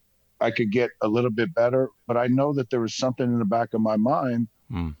I could get a little bit better. But I know that there was something in the back of my mind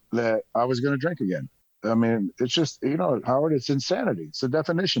that I was going to drink again. I mean, it's just, Howard, it's insanity. It's the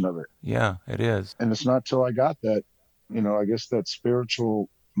definition of it. Yeah, it is. And it's not till I got that, I guess that spiritual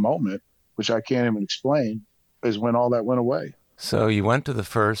moment, which I can't even explain, is when all that went away. So you went to the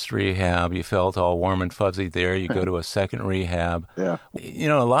first rehab, you felt all warm and fuzzy there, you go to a second rehab. Yeah.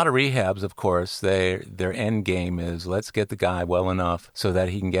 A lot of rehabs, of course, their end game is let's get the guy well enough so that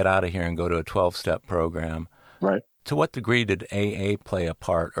he can get out of here and go to a 12-step program. Right. To what degree did AA play a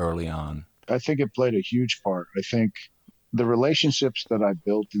part early on? I think it played a huge part. I think the relationships that I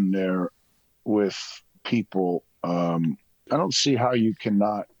built in there with people, I don't see how you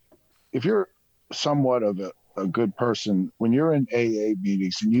cannot, if you're somewhat of a good person, when you're in AA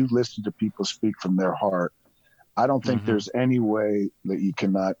meetings and you listen to people speak from their heart, I don't think there's any way that you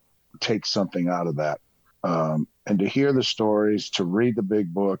cannot take something out of that. And to hear the stories, to read the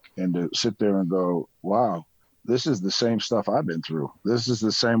big book, and to sit there and go, wow, this is the same stuff I've been through. This is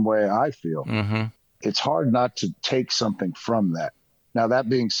the same way I feel. It's hard not to take something from that. Now, that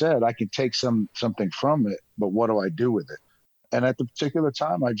being said, I can take something from it, but what do I do with it? And at the particular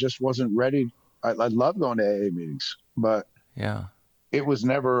time, I just wasn't ready. I love going to AA meetings, but it was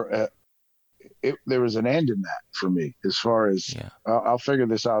never, there was an end in that for me as far as I'll figure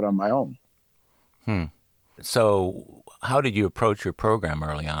this out on my own. So how did you approach your program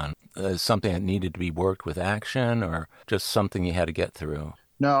early on? Something that needed to be worked with action or just something you had to get through?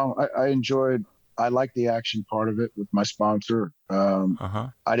 No, I liked the action part of it with my sponsor.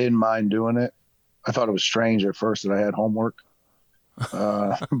 I didn't mind doing it. I thought it was strange at first that I had homework.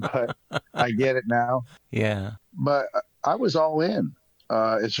 But I get it now. Yeah. But I was all in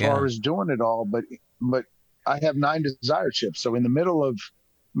as far as doing it all. But I have 9 desire chips. So in the middle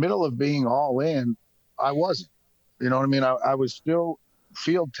of being all in, I wasn't. You know what I mean? I was still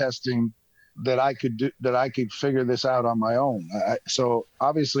field testing that I could figure this out on my own. So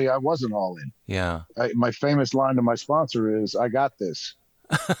obviously I wasn't all in. Yeah. My famous line to my sponsor is, "I got this."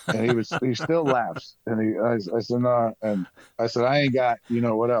 And he still laughs. And I said, "No." And I said, "I ain't got,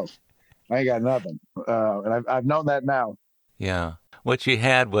 what else? I ain't got nothing." And I've known that now. Yeah. What you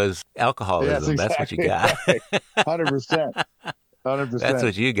had was alcoholism. Yes, exactly. That's what you got. 100%. 100%. That's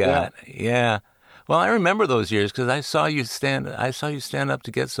what you got. Yeah. Well, I remember those years because I saw you stand up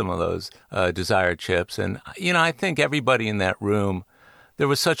to get some of those Desire chips. And, I think everybody in that room, there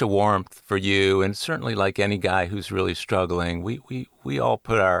was such a warmth for you. And certainly like any guy who's really struggling, we all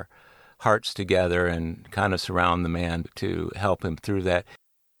put our hearts together and kind of surround the man to help him through that.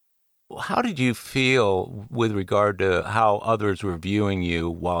 How did you feel with regard to how others were viewing you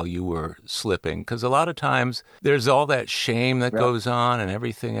while you were slipping? Because a lot of times there's all that shame that goes on and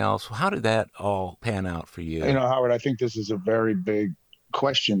everything else. How did that all pan out for you? Howard, I think this is a very big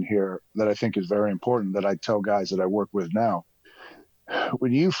question here that I think is very important that I tell guys that I work with now.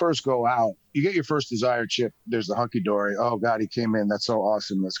 When you first go out, you get your first Desire chip, there's the hunky-dory. Oh, God, he came in. That's so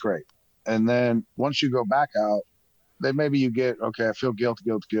awesome. That's great. And then once you go back out, then maybe you get, okay, I feel guilt.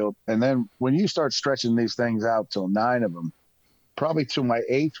 And then when you start stretching these things out till 9 of them, probably to my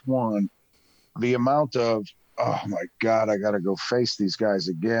 8th one, the amount of, oh my God, I got to go face these guys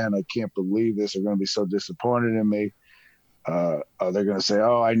again. I can't believe this. They're going to be so disappointed in me. They're going to say,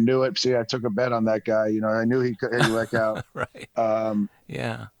 oh, I knew it. See, I took a bet on that guy. I knew he'd work out. Right.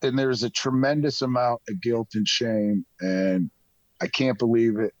 Yeah. And there's a tremendous amount of guilt and shame, and I can't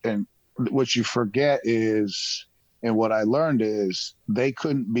believe it. And what you forget is, and what I learned is, they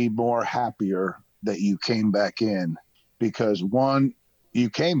couldn't be more happier that you came back in, because 1, you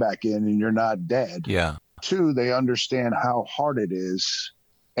came back in and you're not dead. Yeah. 2, they understand how hard it is.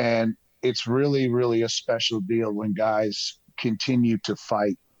 And it's really, really a special deal when guys continue to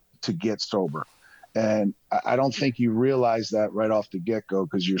fight to get sober. And I don't think you realize that right off the get-go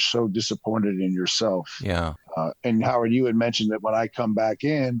because you're so disappointed in yourself. Yeah. And Howard, you had mentioned that when I come back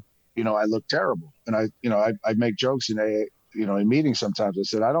in, I look terrible. And I make jokes in in meetings sometimes. I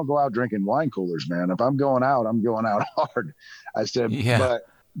said, I don't go out drinking wine coolers, man. If I'm going out hard. I said, But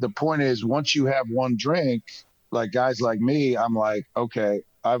the point is, once you have one drink, like guys like me, I'm like, okay,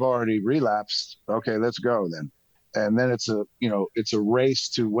 I've already relapsed. Okay, let's go then. And then it's a race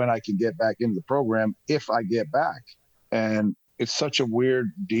to when I can get back into the program, if I get back. And it's such a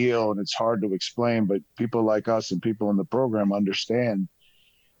weird deal and it's hard to explain, but people like us and people in the program understand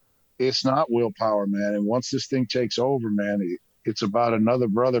it's not willpower, man. And once this thing takes over, man, it's about another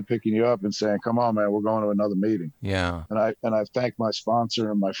brother picking you up and saying, come on, man, we're going to another meeting. Yeah. And I thank my sponsor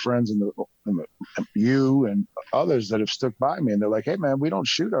and my friends and you and others that have stuck by me. And they're like, hey, man, we don't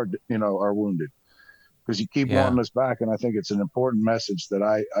shoot our wounded, because you keep wanting us back. And I think it's an important message that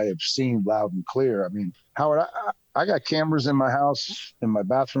I have seen loud and clear. I mean, Howard, I got cameras in my house, in my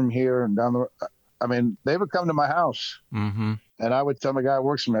bathroom here and down the road. I mean, they would come to my house. Mm-hmm. And I would tell my guy who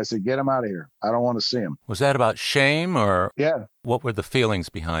works for me, I said, get him out of here. I don't want to see him. Was that about shame or Yeah. What were the feelings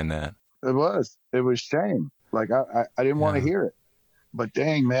behind that? It was shame. Like I didn't want to hear it. But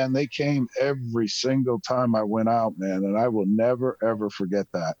dang, man, they came every single time I went out, man. And I will never, ever forget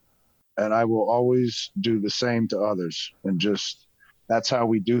that. And I will always do the same to others. And just, that's how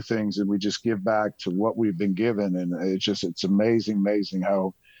we do things. And we just give back to what we've been given. And it's amazing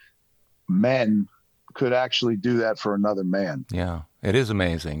how men could actually do that for another man. Yeah, it is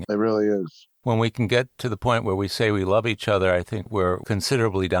amazing. It really is. When we can get to the point where we say we love each other, I think we're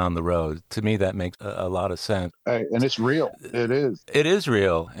considerably down the road. To me, that makes a lot of sense. Hey, and it's real. It is. It is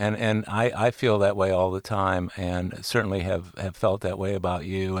real. And I feel that way all the time, and certainly have felt that way about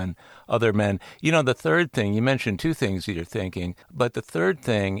you and other men. The third thing, you mentioned 2 things that you're thinking, but the third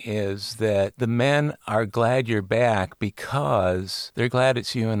thing is that the men are glad you're back because they're glad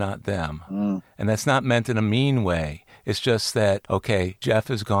it's you and not them. Mm. And that's not meant in a mean way. It's just that, okay, Jeff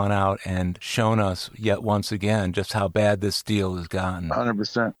has gone out and shown us yet once again just how bad this deal has gotten.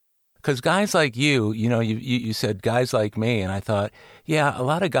 100%. Because guys like you, you said guys like me, and I thought, yeah, a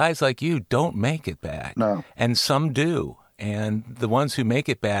lot of guys like you don't make it back. No. And some do. And the ones who make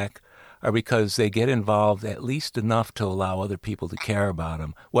it back are because they get involved at least enough to allow other people to care about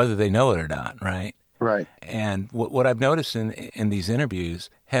them, whether they know it or not, right? Right. And what I've noticed in these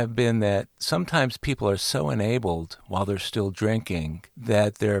interviews have been that sometimes people are so enabled while they're still drinking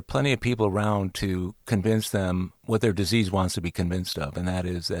that there are plenty of people around to convince them what their disease wants to be convinced of, and that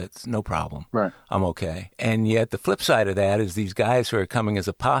is that it's no problem. Right. I'm okay. And yet the flip side of that is these guys who are coming as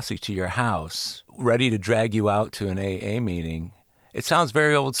a posse to your house, ready to drag you out to an AA meeting, It sounds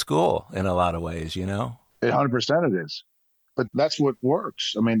very old school in a lot of ways, you know? 100% it is. But that's what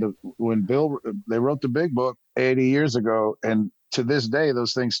works. I mean, when they wrote the Big Book 80 years ago, and to this day,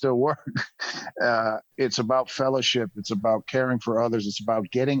 those things still work. It's about fellowship. It's about caring for others. It's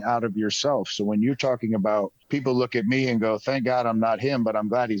about getting out of yourself. So when you're talking about people look at me and go, thank God I'm not him, but I'm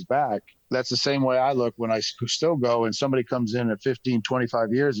glad he's back. That's the same way I look when I still go and somebody comes in at 15,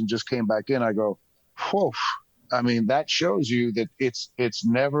 25 years and just came back in. I go, whoa. I mean, that shows you that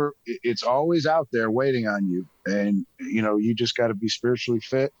it's always out there waiting on you. And, you know, you just got to be spiritually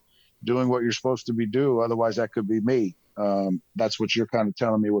fit, doing what you're supposed to be doing. Otherwise, that could be me. That's what you're kind of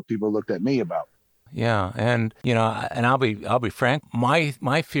telling me what people looked at me about. Yeah. And, you know, and I'll be frank.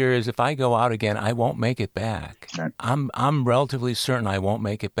 My fear is if I go out again, I won't make it back. Right. I'm relatively certain I won't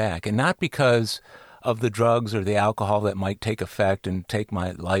make it back. And not because of the drugs or the alcohol that might take effect and take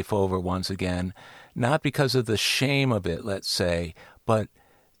my life over once again. Not because of the shame of it, let's say, but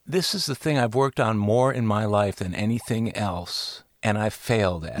this is the thing I've worked on more in my life than anything else, and I've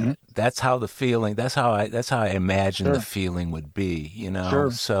failed at it. That's how I imagine Sure. the feeling would be, you know?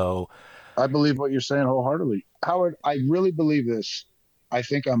 Sure. So I believe what you're saying wholeheartedly. Howard, I really believe this. I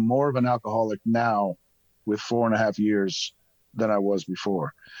think I'm more of an alcoholic now with 4.5 years than I was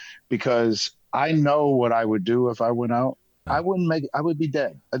before, because I know what I would do if I went out. I would be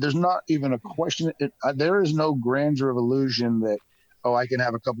dead. There's not even a question. There is no grandeur of illusion that, oh, I can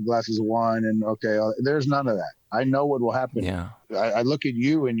have a couple glasses of wine and okay, there's none of that. I know what will happen. yeah, I look at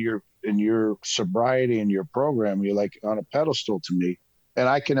you and your sobriety and your program, you're like on a pedestal to me. And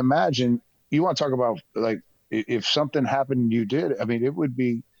I can imagine, you want to talk about like, if something happened and you did, I mean, it would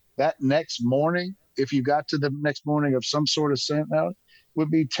be that next morning, if you got to the next morning of some sort of out,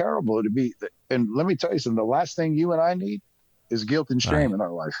 would be terrible. It'd be, and let me tell you something, the last thing you and I need is guilt and shame right. in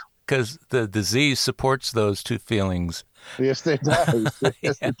our life. Because the disease supports those two feelings. Yes, it does.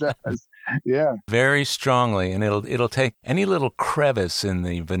 Yes, it does. Yeah. Very strongly, and it'll take any little crevice in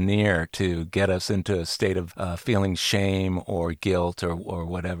the veneer to get us into a state of feeling shame or guilt or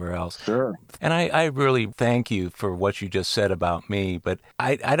whatever else. Sure. And I really thank you for what you just said about me, but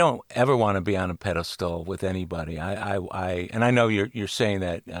I don't ever want to be on a pedestal with anybody. And I know you're saying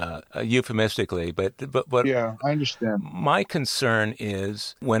that euphemistically, but yeah, I understand. My concern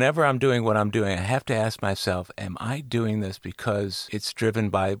is whenever I'm doing what I'm doing, I have to ask myself, am I doing this because it's driven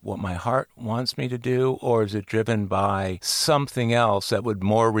by what my heart wants me to do, or is it driven by something else that would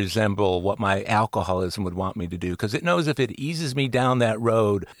more resemble what my alcoholism would want me to do? Because it knows if it eases me down that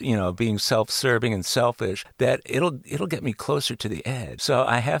road, you know, being self-serving and selfish, that it'll get me closer to the edge. So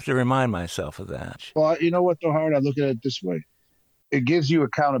I have to remind myself of that. Well, you know what, though, Howard? I look at it this way. It gives you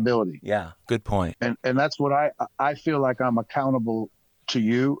accountability. Yeah, good point. And that's what I feel like I'm accountable to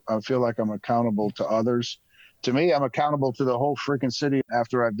you. I feel like I'm accountable to others. To me, I'm accountable to the whole freaking city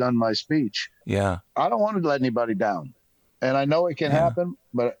after I've done my speech. Yeah. I don't want to let anybody down. And I know it can happen,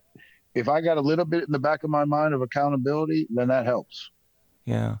 but if I got a little bit in the back of my mind of accountability, then that helps.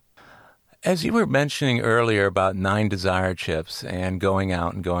 Yeah. As you were mentioning earlier about 9 desire chips and going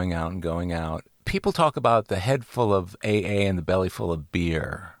out and going out and going out, people talk about the head full of AA and the belly full of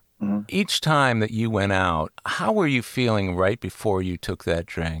beer. Mm-hmm. Each time that you went out, how were you feeling right before you took that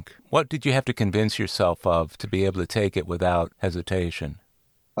drink? What did you have to convince yourself of to be able to take it without hesitation?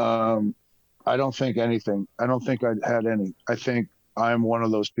 I don't think anything. I don't think I had any. I think I'm one of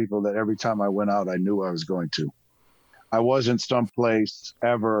those people that every time I went out, I knew I was going to. I wasn't someplace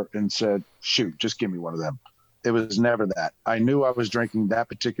ever and said, shoot, just give me one of them. It was never that. I knew I was drinking that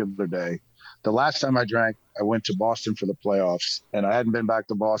particular day. The last time I drank, I went to Boston for the playoffs, and I hadn't been back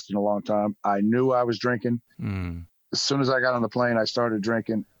to Boston in a long time. I knew I was drinking. As soon as I got on the plane, I started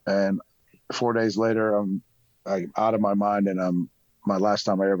drinking, and 4 days later, I'm out of my mind, and I'm my last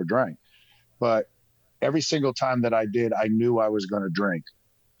time I ever drank. But every single time that I did, I knew I was going to drink.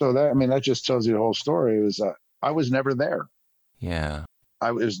 So that just tells you the whole story. It was I was never there. Yeah.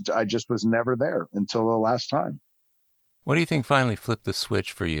 I just was never there until the last time. What do you think finally flipped the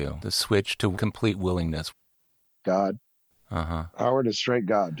switch for you? The switch to complete willingness? God. Howard is straight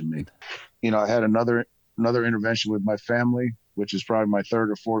God to me. You know, I had another intervention with my family, which is probably my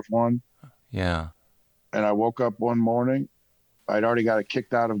third or fourth one. Yeah. And I woke up one morning. I'd already got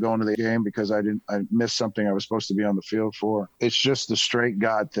kicked out of going to the game because I missed something I was supposed to be on the field for. It's just the straight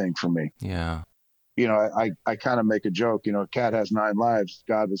God thing for me. Yeah. You know, I kind of make a joke, you know, a cat has 9 lives.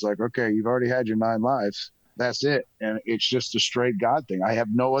 God was like, okay, you've already had your 9 lives. That's it. And it's just a straight God thing. I have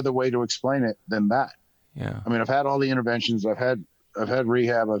no other way to explain it than that. Yeah. I mean, I've had all the interventions. I've had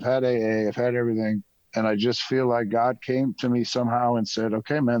rehab. I've had AA. I've had everything. And I just feel like God came to me somehow and said,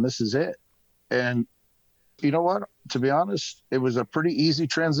 okay, man, this is it. And you know what? to be honest, it was a pretty easy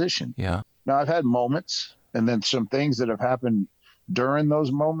transition. Yeah. Now, I've had moments, and then some things that have happened during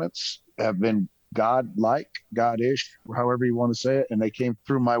those moments have been God-like, God-ish, however you want to say it, and they came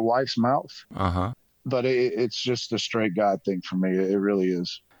through my wife's mouth. Uh-huh. But it's just a straight God thing for me. It really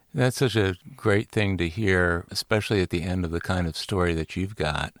is. That's such a great thing to hear, especially at the end of the kind of story that you've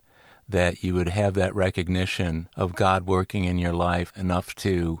got, that you would have that recognition of God working in your life enough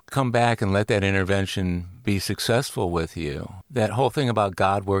to come back and let that intervention be successful with you. That whole thing about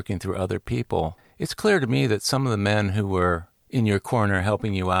God working through other people, it's clear to me that some of the men who were in your corner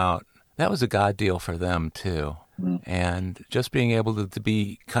helping you out, that was a God deal for them too. And just being able to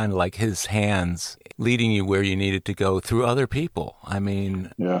be kind of like his hands leading you where you needed to go through other people. I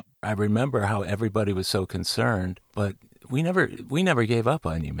mean, yeah. I remember how everybody was so concerned, but we never gave up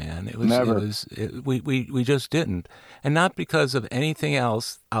on you, man. We just didn't. And not because of anything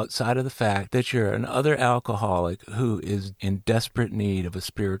else outside of the fact that you're another alcoholic who is in desperate need of a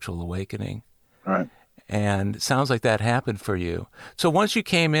spiritual awakening. Right. And it sounds like that happened for you. So once you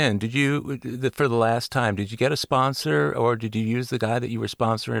came in, for the last time, did you get a sponsor, or did you use the guy that you were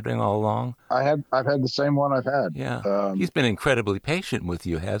sponsoring all along? I've had the same one I've had. Yeah. He's been incredibly patient with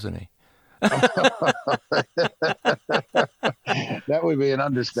you, hasn't he? That would be an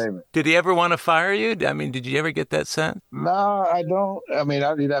understatement. Did he ever want to fire you? I mean, did you ever get that sense? No, I don't. I mean,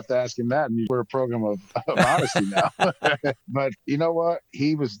 you'd have to ask him that. And we're a program of honesty now. But you know what?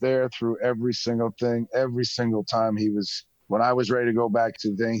 He was there through every single thing, every single time when I was ready to go back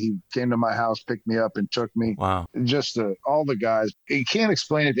to the thing, he came to my house, picked me up, and took me. Wow. Just all the guys. You can't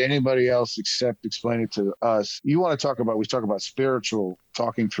explain it to anybody else except explain it to us. We talk about spiritual,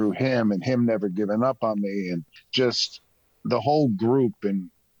 talking through him and him never giving up on me, and just the whole group. And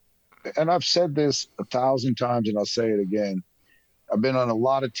I've said this 1,000 times, and I'll say it again. I've been on a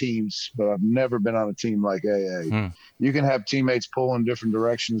lot of teams, but I've never been on a team like AA. You can have teammates pull in different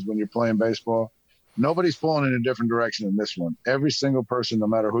directions when you're playing baseball. Nobody's pulling in a different direction in this one. Every single person, no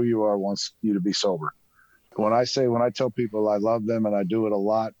matter who you are, wants you to be sober. When I tell people I love them, and I do it a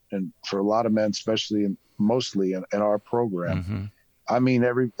lot, and for a lot of men, especially and mostly in our program, I mean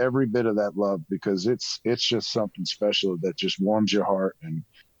every bit of that love, because it's just something special that just warms your heart. And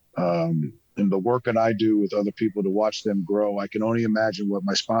the work that I do with other people to watch them grow, I can only imagine what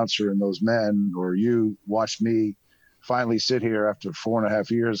my sponsor and those men or you watched me finally sit here after 4.5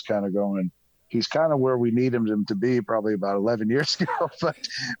 years, kind of going, he's kind of where we need him to be probably about 11 years ago,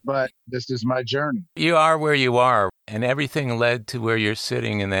 but this is my journey. You are where you are, and everything led to where you're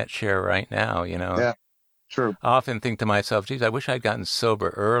sitting in that chair right now, you know? Yeah, true. I often think to myself, geez, I wish I'd gotten sober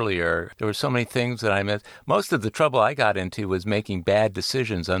earlier. There were so many things that I missed. Most of the trouble I got into was making bad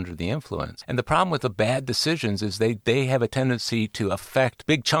decisions under the influence. And the problem with the bad decisions is they have a tendency to affect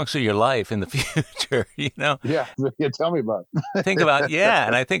big chunks of your life in the future, you know? Yeah, tell me about it.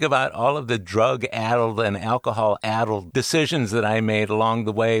 And I think about all of the drug-addled and alcohol-addled decisions that I made along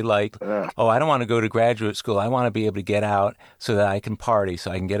the way, like, I don't want to go to graduate school. I want to be able to get out so that I can party,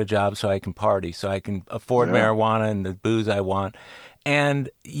 so I can get a job, so I can party, so I can afford marijuana and the booze I want.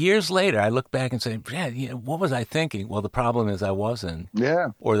 And years later, I look back and say, what was I thinking? Well, the problem is I wasn't. Yeah.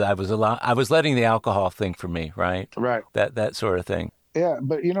 Or that I was letting the alcohol think for me, right? Right. That sort of thing. Yeah,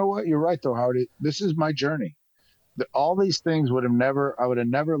 but you know what? You're right, though, Howard. This is my journey. All these things I would have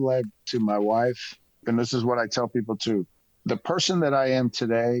never led to my wife. And this is what I tell people too. The person that I am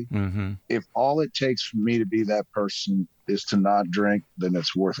today, if all it takes for me to be that person is to not drink, then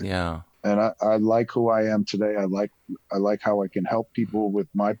it's worth it. Yeah. And I like who I am today. I like how I can help people with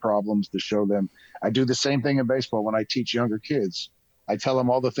my problems, to show them. I do the same thing in baseball when I teach younger kids. I tell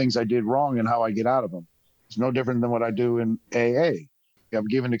them all the things I did wrong and how I get out of them. It's no different than what I do in AA. I've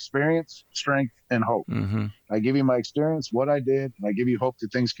given experience, strength, and hope. I give you my experience, what I did, and I give you hope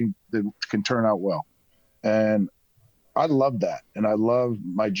that things can turn out well. And I love that. And I love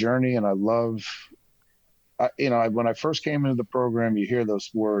my journey, and I love... when I first came into the program, you hear those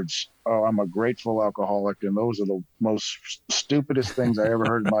words, "Oh, I'm a grateful alcoholic." And those are the most stupidest things I ever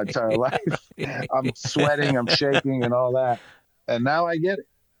heard in my entire life. I'm sweating, I'm shaking and all that. And now I get it.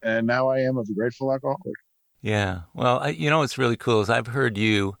 And now I am a grateful alcoholic. Yeah. Well, what's really cool is I've heard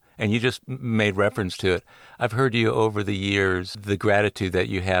you, and you just made reference to it, I've heard you over the years, the gratitude that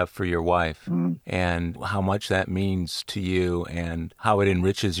you have for your wife and how much that means to you and how it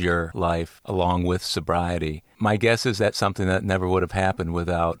enriches your life along with sobriety. My guess is that's something that never would have happened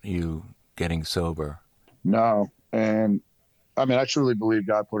without you getting sober. No. And I mean, I truly believe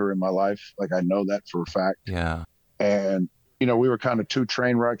God put her in my life. Like, I know that for a fact. Yeah. And, we were kind of two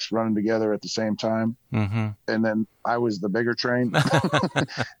train wrecks running together at the same time. And then I was the bigger train.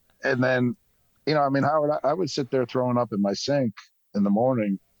 And then I mean, Howard, I would sit there throwing up in my sink in the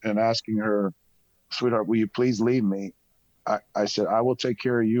morning and asking her, sweetheart, will you please leave me? I said, I will take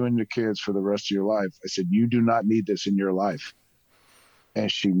care of you and your kids for the rest of your life. I said, you do not need this in your life.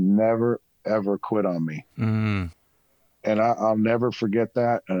 And she never, ever quit on me. Mm. And I'll never forget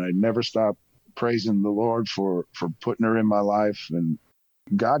that. And I never stopped praising the Lord for putting her in my life. And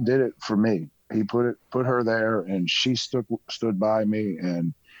God did it for me. He put her there, and she stood by me.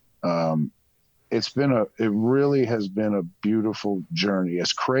 And it really has been a beautiful journey.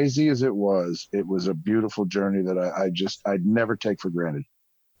 As crazy as it was a beautiful journey that I'd never take for granted.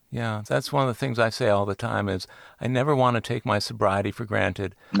 Yeah, that's one of the things I say all the time is I never want to take my sobriety for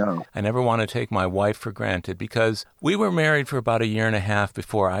granted. No. I never want to take my wife for granted because we were married for about 1.5 years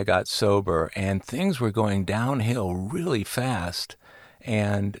before I got sober, and things were going downhill really fast.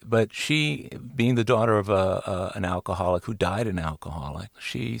 But she, being the daughter of an alcoholic who died an alcoholic,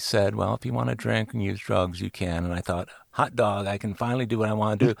 she said, well, if you want to drink and use drugs, you can. And I thought, hot dog, I can finally do what I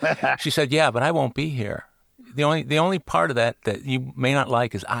want to do. She said, yeah, but I won't be here. The only part of that you may not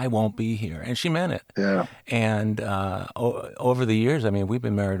like is I won't be here. And she meant it. Yeah. And over the years, I mean, we've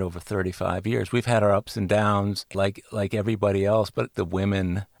been married over 35 years. We've had our ups and downs like everybody else, but the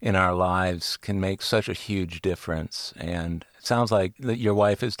women in our lives can make such a huge difference. And it sounds like that your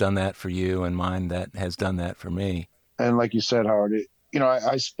wife has done that for you, and mine that has done that for me. And like you said, Howard,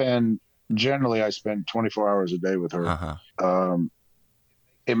 I spend 24 hours a day with her. Uh-huh.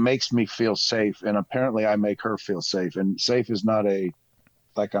 It makes me feel safe, and apparently I make her feel safe. And safe is not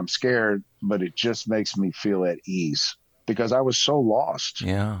like I'm scared, but it just makes me feel at ease because I was so lost.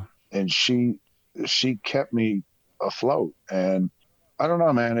 Yeah. And she kept me afloat. And I don't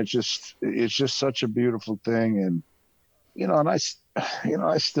know, man, it's just such a beautiful thing. And, and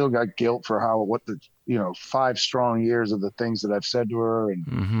I still got guilt for 5 strong years of the things that I've said to her. And,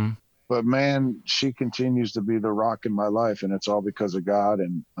 mm-hmm. But man, she continues to be the rock in my life, and it's all because of God.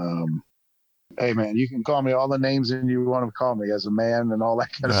 And hey, man, you can call me all the names that you want to call me as a man and all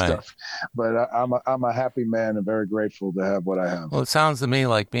that kind of stuff. But I'm a happy man and very grateful to have what I have. Well, it sounds to me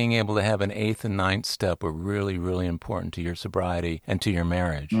like being able to have an 8th and 9th step were really, really important to your sobriety and to your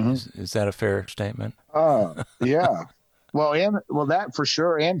marriage. Mm-hmm. Is that a fair statement? Yeah. Well, that for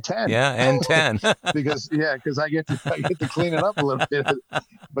sure, and 10. Yeah, and 10. because I get to clean it up a little bit.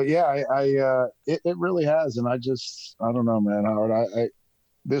 But yeah, it really has, and I don't know, man, Howard.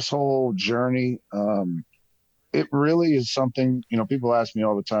 This whole journey, it really is something. People ask me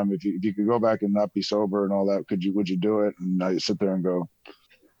all the time if you could go back and not be sober and all that, would you do it? And I sit there and go,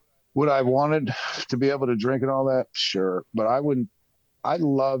 would I wanted to be able to drink and all that? Sure, but I wouldn't. I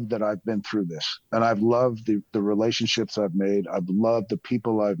love that I've been through this, and I've loved the relationships I've made. I've loved the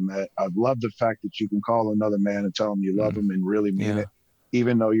people I've met. I've loved the fact that you can call another man and tell him you love him and really mean it,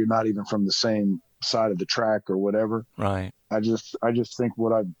 even though you're not even from the same side of the track or whatever. Right. I just think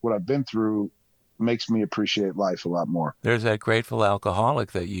what I've been through makes me appreciate life a lot more. There's that grateful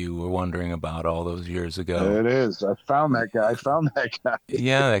alcoholic that you were wondering about all those years ago. It is. I found that guy.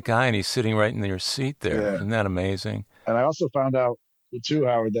 Yeah, that guy, and he's sitting right in your seat there. Yeah. Isn't that amazing? And I also found out too,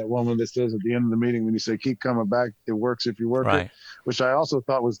 Howard, that woman that says at the end of the meeting when you say keep coming back, it works if you work it, which I also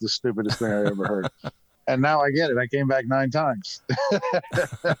thought was the stupidest thing I ever heard. And now I get it. I came back 9 times.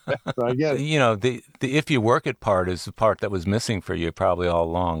 So I get it. The if you work it part is the part that was missing for you probably all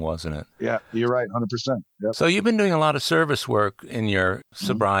along, wasn't it? Yeah, you're right, 100%. Yep. So you've been doing a lot of service work in your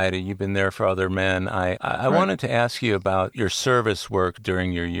sobriety. Mm-hmm. You've been there for other men. I wanted to ask you about your service work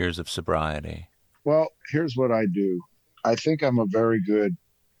during your years of sobriety. Well, here's what I do. I think I'm a very good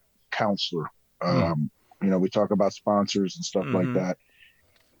counselor. We talk about sponsors and stuff like that.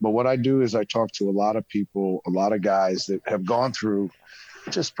 But what I do is I talk to a lot of people, a lot of guys that have gone through,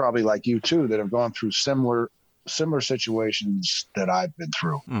 just probably like you too, that have gone through similar situations that I've been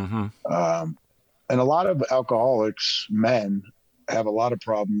through. Mm-hmm. And a lot of alcoholics, men, have a lot of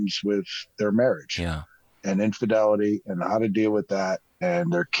problems with their marriage and infidelity and how to deal with that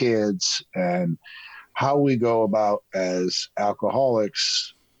and their kids and how we go about as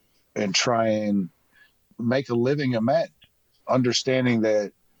alcoholics and try and make a living amend, understanding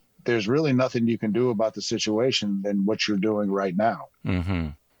that there's really nothing you can do about the situation than what you're doing right now. Mm-hmm.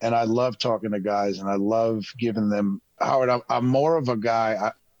 And I love talking to guys, and I love giving them, Howard, I'm more of a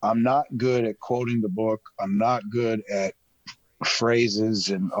guy. I'm not good at quoting the book. I'm not good at phrases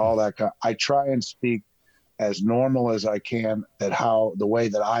and all that. I try and speak as normal as I can at the way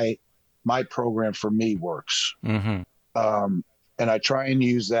that my program for me works. Mm-hmm. And I try and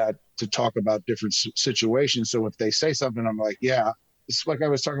use that to talk about different situations. So if they say something, I'm like, yeah, it's like I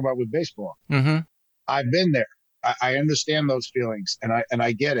was talking about with baseball. Mm-hmm. I've been there. I understand those feelings and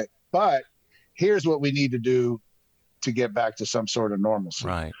I get it. But here's what we need to do to get back to some sort of normalcy.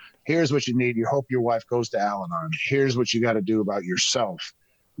 Right. Here's what you need. You hope your wife goes to Al-Anon. Here's what you got to do about yourself.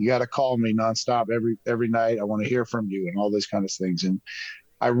 You got to call me nonstop every night. I want to hear from you and all those kind of things. And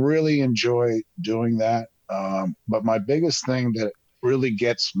I really enjoy doing that. But my biggest thing that really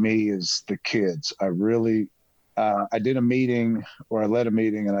gets me is the kids. I did a meeting, or I led a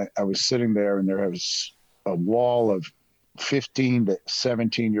meeting, and I was sitting there, and there was a wall of 15 to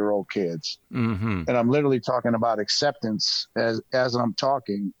 17-year-old kids. Mm-hmm. And I'm literally talking about acceptance as I'm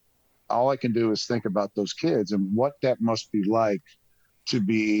talking. All I can do is think about those kids and what that must be like to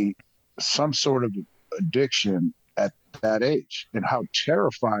be some sort of addiction at that age, and how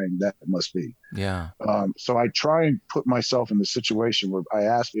terrifying that must be. Yeah. So I try and put myself in the situation where I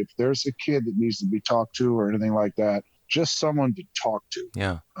ask if there's a kid that needs to be talked to or anything like that, just someone to talk to.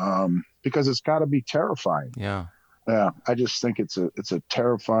 Yeah. Because it's got to be terrifying. Yeah. Yeah. I just think it's a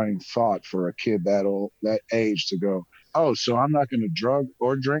terrifying thought for a kid that age to go, oh, so I'm not going to drug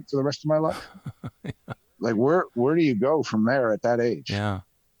or drink for the rest of my life. Yeah. Like, where do you go from there at that age? Yeah.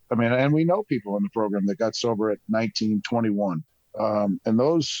 I mean, and we know people in the program that got sober at 19, 21. And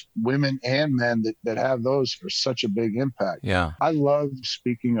those women and men that have those are such a big impact. Yeah. I love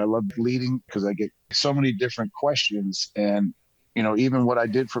speaking. I love leading because I get so many different questions. And, even what I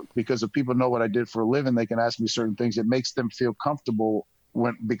did because if people know what I did for a living, they can ask me certain things. It makes them feel comfortable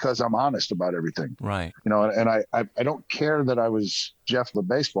because I'm honest about everything. Right. And I don't care that I was Jeff, the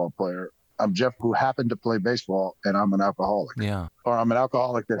baseball player. I'm Jeff who happened to play baseball, and I'm an alcoholic. Yeah. Or I'm an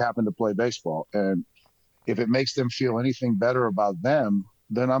alcoholic that happened to play baseball. And if it makes them feel anything better about them,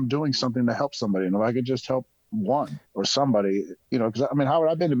 then I'm doing something to help somebody. And if I could just help one or somebody, because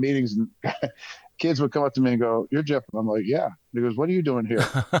Howard, I've been to meetings and kids would come up to me and go, "You're Jeff." And I'm like, "Yeah." He goes, "What are you doing here?"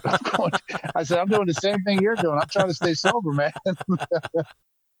 I said, "I'm doing the same thing you're doing. I'm trying to stay sober, man."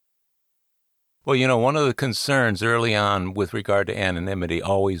 Well, one of the concerns early on with regard to anonymity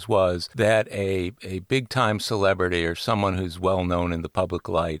always was that a big-time celebrity or someone who's well-known in the public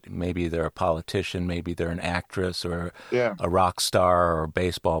light, maybe they're a politician, maybe they're an actress or a rock star or a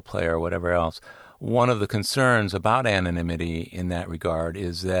baseball player or whatever else, one of the concerns about anonymity in that regard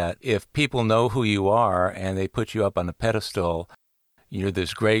is that if people know who you are and they put you up on a pedestal, you're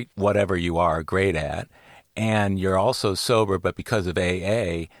this great whatever you are great at, and you're also sober, but because of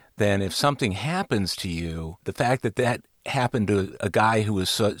AA, then if something happens to you, the fact that happened to a guy who was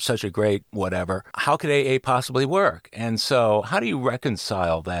such a great whatever, how could AA possibly work? And so how do you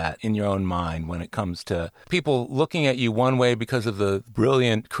reconcile that in your own mind when it comes to people looking at you one way because of the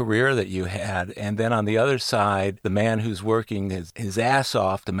brilliant career that you had, and then on the other side, the man who's working his ass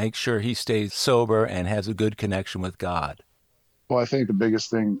off to make sure he stays sober and has a good connection with God? Well, I think the biggest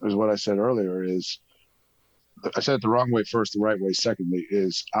thing is what I said earlier is, I said it the wrong way first, the right way secondly,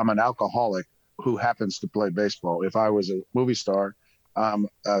 is I'm an alcoholic who happens to play baseball. If I was a movie star, I'm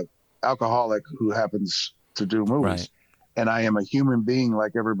an alcoholic who happens to do movies. Right. And I am a human being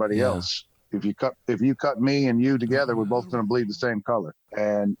like everybody else. If you cut me and you together, we're both going to bleed the same color.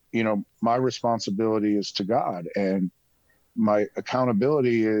 And, my responsibility is to God, and my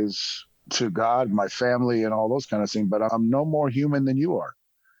accountability is to God, my family, and all those kind of things. But I'm no more human than you are.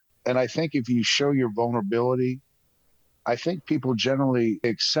 And I think if you show your vulnerability, I think people generally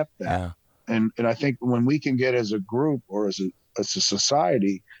accept that. Yeah. And I think when we can get as a group or as a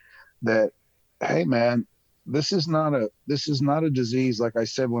society that, hey man, this is not a disease, like I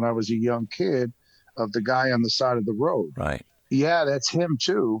said when I was a young kid, of the guy on the side of the road. Right. Yeah, that's him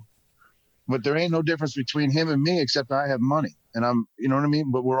too. But there ain't no difference between him and me except I have money. And I'm, you know what I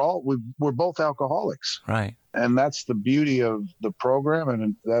mean? But we're both alcoholics. Right. And that's the beauty of the program.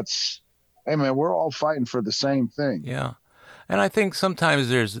 And that's, hey man, we're all fighting for the same thing. Yeah. And I think sometimes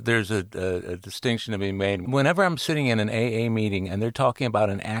there's a distinction to be made. Whenever I'm sitting in an AA meeting and they're talking about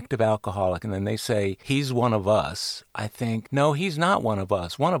an active alcoholic and then they say, he's one of us, I think, no, he's not one of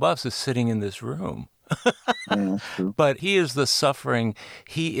us. One of us is sitting in this room. Yeah, but he is the suffering.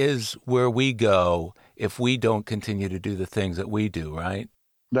 He is where we go if we don't continue to do the things that we do, right?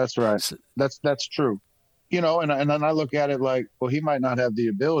 That's right. That's true. And then I look at it like, well, he might not have the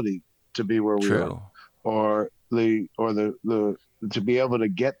ability to be where we are, or to be able to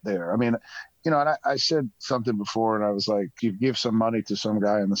get there. I mean, and I said something before, and I was like, you give some money to some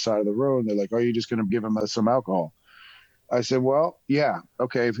guy on the side of the road, and they're like, are you just going to give him some alcohol? I said, well, yeah,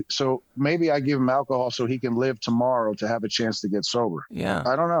 okay. So maybe I give him alcohol so he can live tomorrow to have a chance to get sober. Yeah.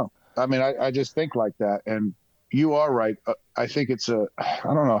 I don't know. I mean, I just think like that. And you are right. I think I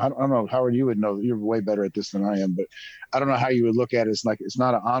don't know, Howard, you would know, you're way better at this than I am, but I don't know how you would look at it. It's like, it's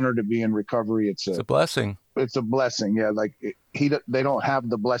not an honor to be in recovery. It's a blessing. It's a blessing. Yeah. Like they don't have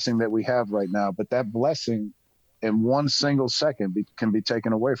the blessing that we have right now, but that blessing in one single second can be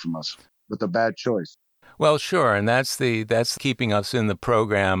taken away from us with a bad choice. Well, sure, and that's keeping us in the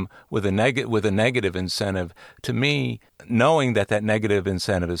program with a negative incentive. To me, knowing that negative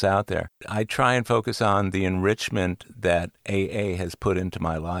incentive is out there, I try and focus on the enrichment that AA has put into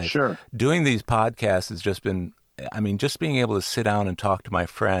my life. Sure. Doing these podcasts has just been, just being able to sit down and talk to my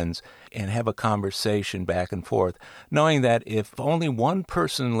friends and have a conversation back and forth, knowing that if only one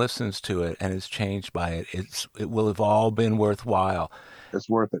person listens to it and is changed by it, it will have all been worthwhile. It's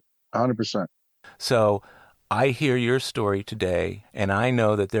worth it, 100%. So I hear your story today, and I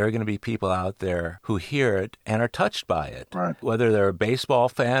know that there are going to be people out there who hear it and are touched by it, right. Whether they're a baseball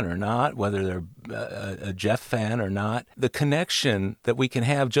fan or not, whether they're a Jeff fan or not. The connection that we can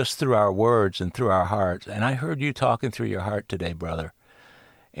have just through our words and through our hearts. And I heard you talking through your heart today, brother.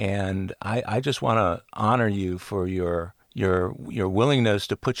 And I just want to honor you for your willingness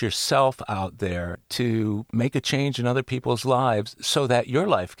to put yourself out there to make a change in other people's lives so that your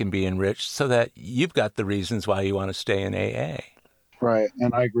life can be enriched, so that you've got the reasons why you want to stay in AA. Right.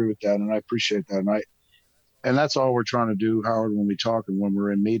 And I agree with that. And I appreciate that. And that's all we're trying to do, Howard, when we talk and when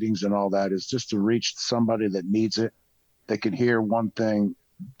we're in meetings and all that, is just to reach somebody that needs it, that can hear one thing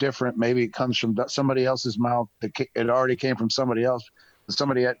different. Maybe it comes from somebody else's mouth. It already came from somebody else.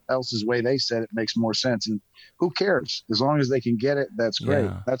 Somebody else's way they said it makes more sense. And who cares? As long as they can get it, that's great.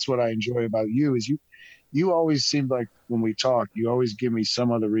 Yeah. That's what I enjoy about you, is you always seem like when we talk, you always give me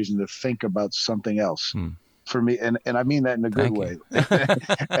some other reason to think about something else for me. And I mean that in a good way.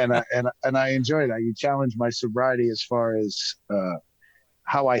 and I enjoy that. You challenge my sobriety as far as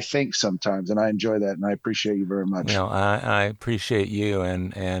how I think sometimes, and I enjoy that, and I appreciate you very much. I appreciate you,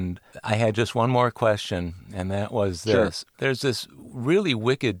 and I had just one more question, and that was this. Sure. There's this really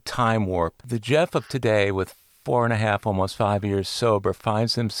wicked time warp. The Jeff of today, with 4.5, almost 5 years sober,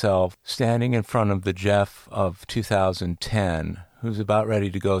 finds himself standing in front of the Jeff of 2010, who's about ready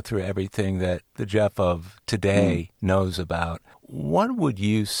to go through everything that the Jeff of today knows about. What would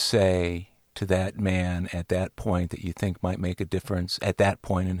you say to that man at that point that you think might make a difference at that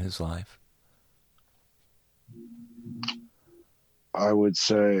point in his life? I would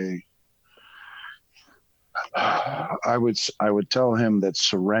say, I would tell him that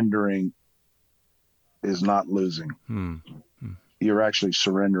surrendering is not losing. You're actually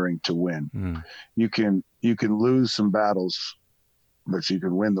surrendering to win. You can lose some battles, but you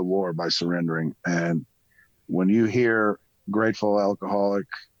can win the war by surrendering. And when you hear grateful alcoholic,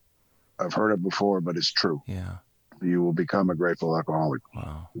 I've heard it before, but it's true. Yeah. You will become a grateful alcoholic.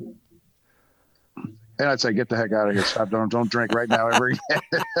 Wow. And I'd say, get the heck out of here. Stop. Don't drink right now ever again.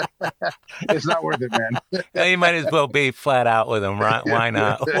 It's not worth it, man. Yeah, you might as well be flat out with him, right? Why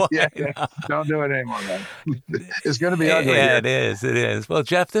not? Yeah. Don't do it anymore, man. It's going to be ugly. Yeah, it is. Well,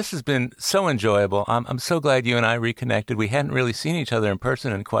 Jeff, this has been so enjoyable. I'm so glad you and I reconnected. We hadn't really seen each other in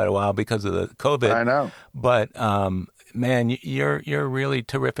person in quite a while because of the COVID. I know. But, man, you're a really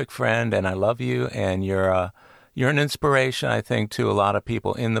terrific friend, and I love you, and you're an inspiration, I think, to a lot of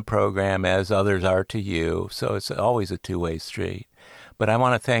people in the program, as others are to you. So it's always a two-way street. But I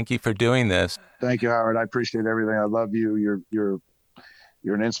want to thank you for doing this. Thank you, Howard. I appreciate everything. I love you. You're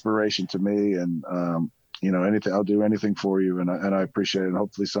an inspiration to me, and anything. I'll do anything for you, and I appreciate it. And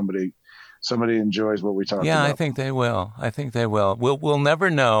hopefully somebody enjoys what we talk about. Yeah, I think they will. We'll never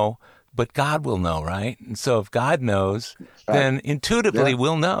know, but God will know, right? And so if God knows, then intuitively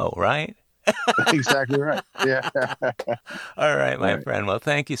we'll know, right? Exactly right. Yeah. All right, my friend. Well,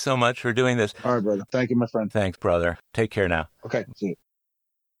 thank you so much for doing this. All right, brother. Thank you, my friend. Thanks, brother. Take care now. Okay. See you.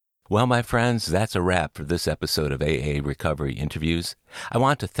 Well, my friends, that's a wrap for this episode of AA Recovery Interviews. I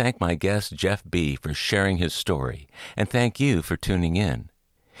want to thank my guest, Jeff B., for sharing his story, and thank you for tuning in.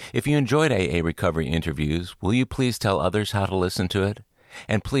 If you enjoyed AA Recovery Interviews, will you please tell others how to listen to it?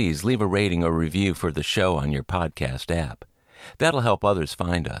 And please leave a rating or review for the show on your podcast app. That'll help others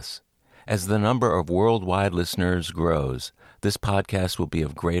find us. As the number of worldwide listeners grows, this podcast will be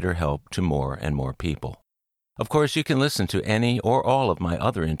of greater help to more and more people. Of course, you can listen to any or all of my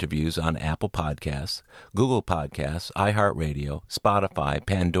other interviews on Apple Podcasts, Google Podcasts, iHeartRadio, Spotify,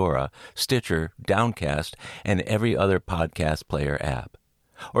 Pandora, Stitcher, Downcast, and every other podcast player app.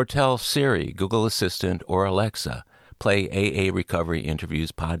 Or tell Siri, Google Assistant, or Alexa, play AA Recovery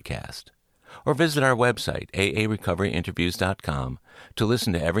Interviews podcast. Or visit our website, aarecoveryinterviews.com, to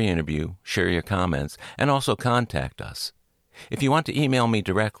listen to every interview, share your comments, and also contact us. If you want to email me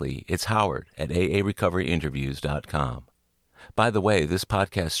directly, it's howard@aarecoveryinterviews.com. By the way, this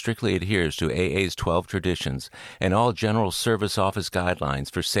podcast strictly adheres to AA's 12 traditions and all General Service Office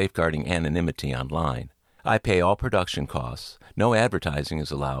guidelines for safeguarding anonymity online. I pay all production costs, no advertising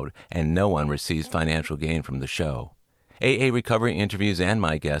is allowed, and no one receives financial gain from the show. AA Recovery interviews and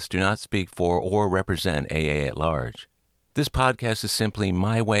my guests do not speak for or represent AA at large. This podcast is simply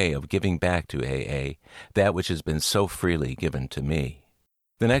my way of giving back to AA, that which has been so freely given to me.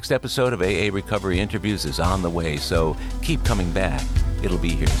 The next episode of AA Recovery Interviews is on the way, so keep coming back. It'll be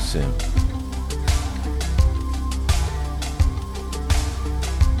here soon.